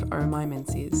episode of Oh My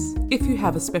Menses. If you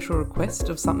have a special request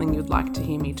of something you'd like to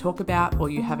hear me talk about, or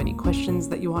you have any questions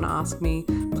that you want to ask me,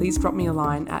 please drop me a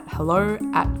line at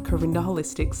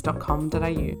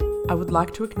hello@corindaholistics.com.au. I would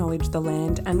like to acknowledge the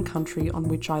land and country on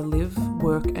which I live,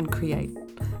 work and create,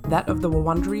 that of the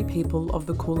Wurundjeri people of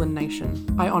the Kulin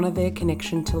Nation. I honour their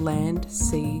connection to land,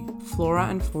 sea, flora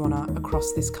and fauna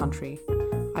across this country.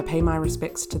 I pay my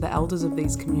respects to the elders of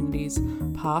these communities,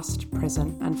 past,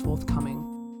 present and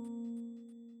forthcoming.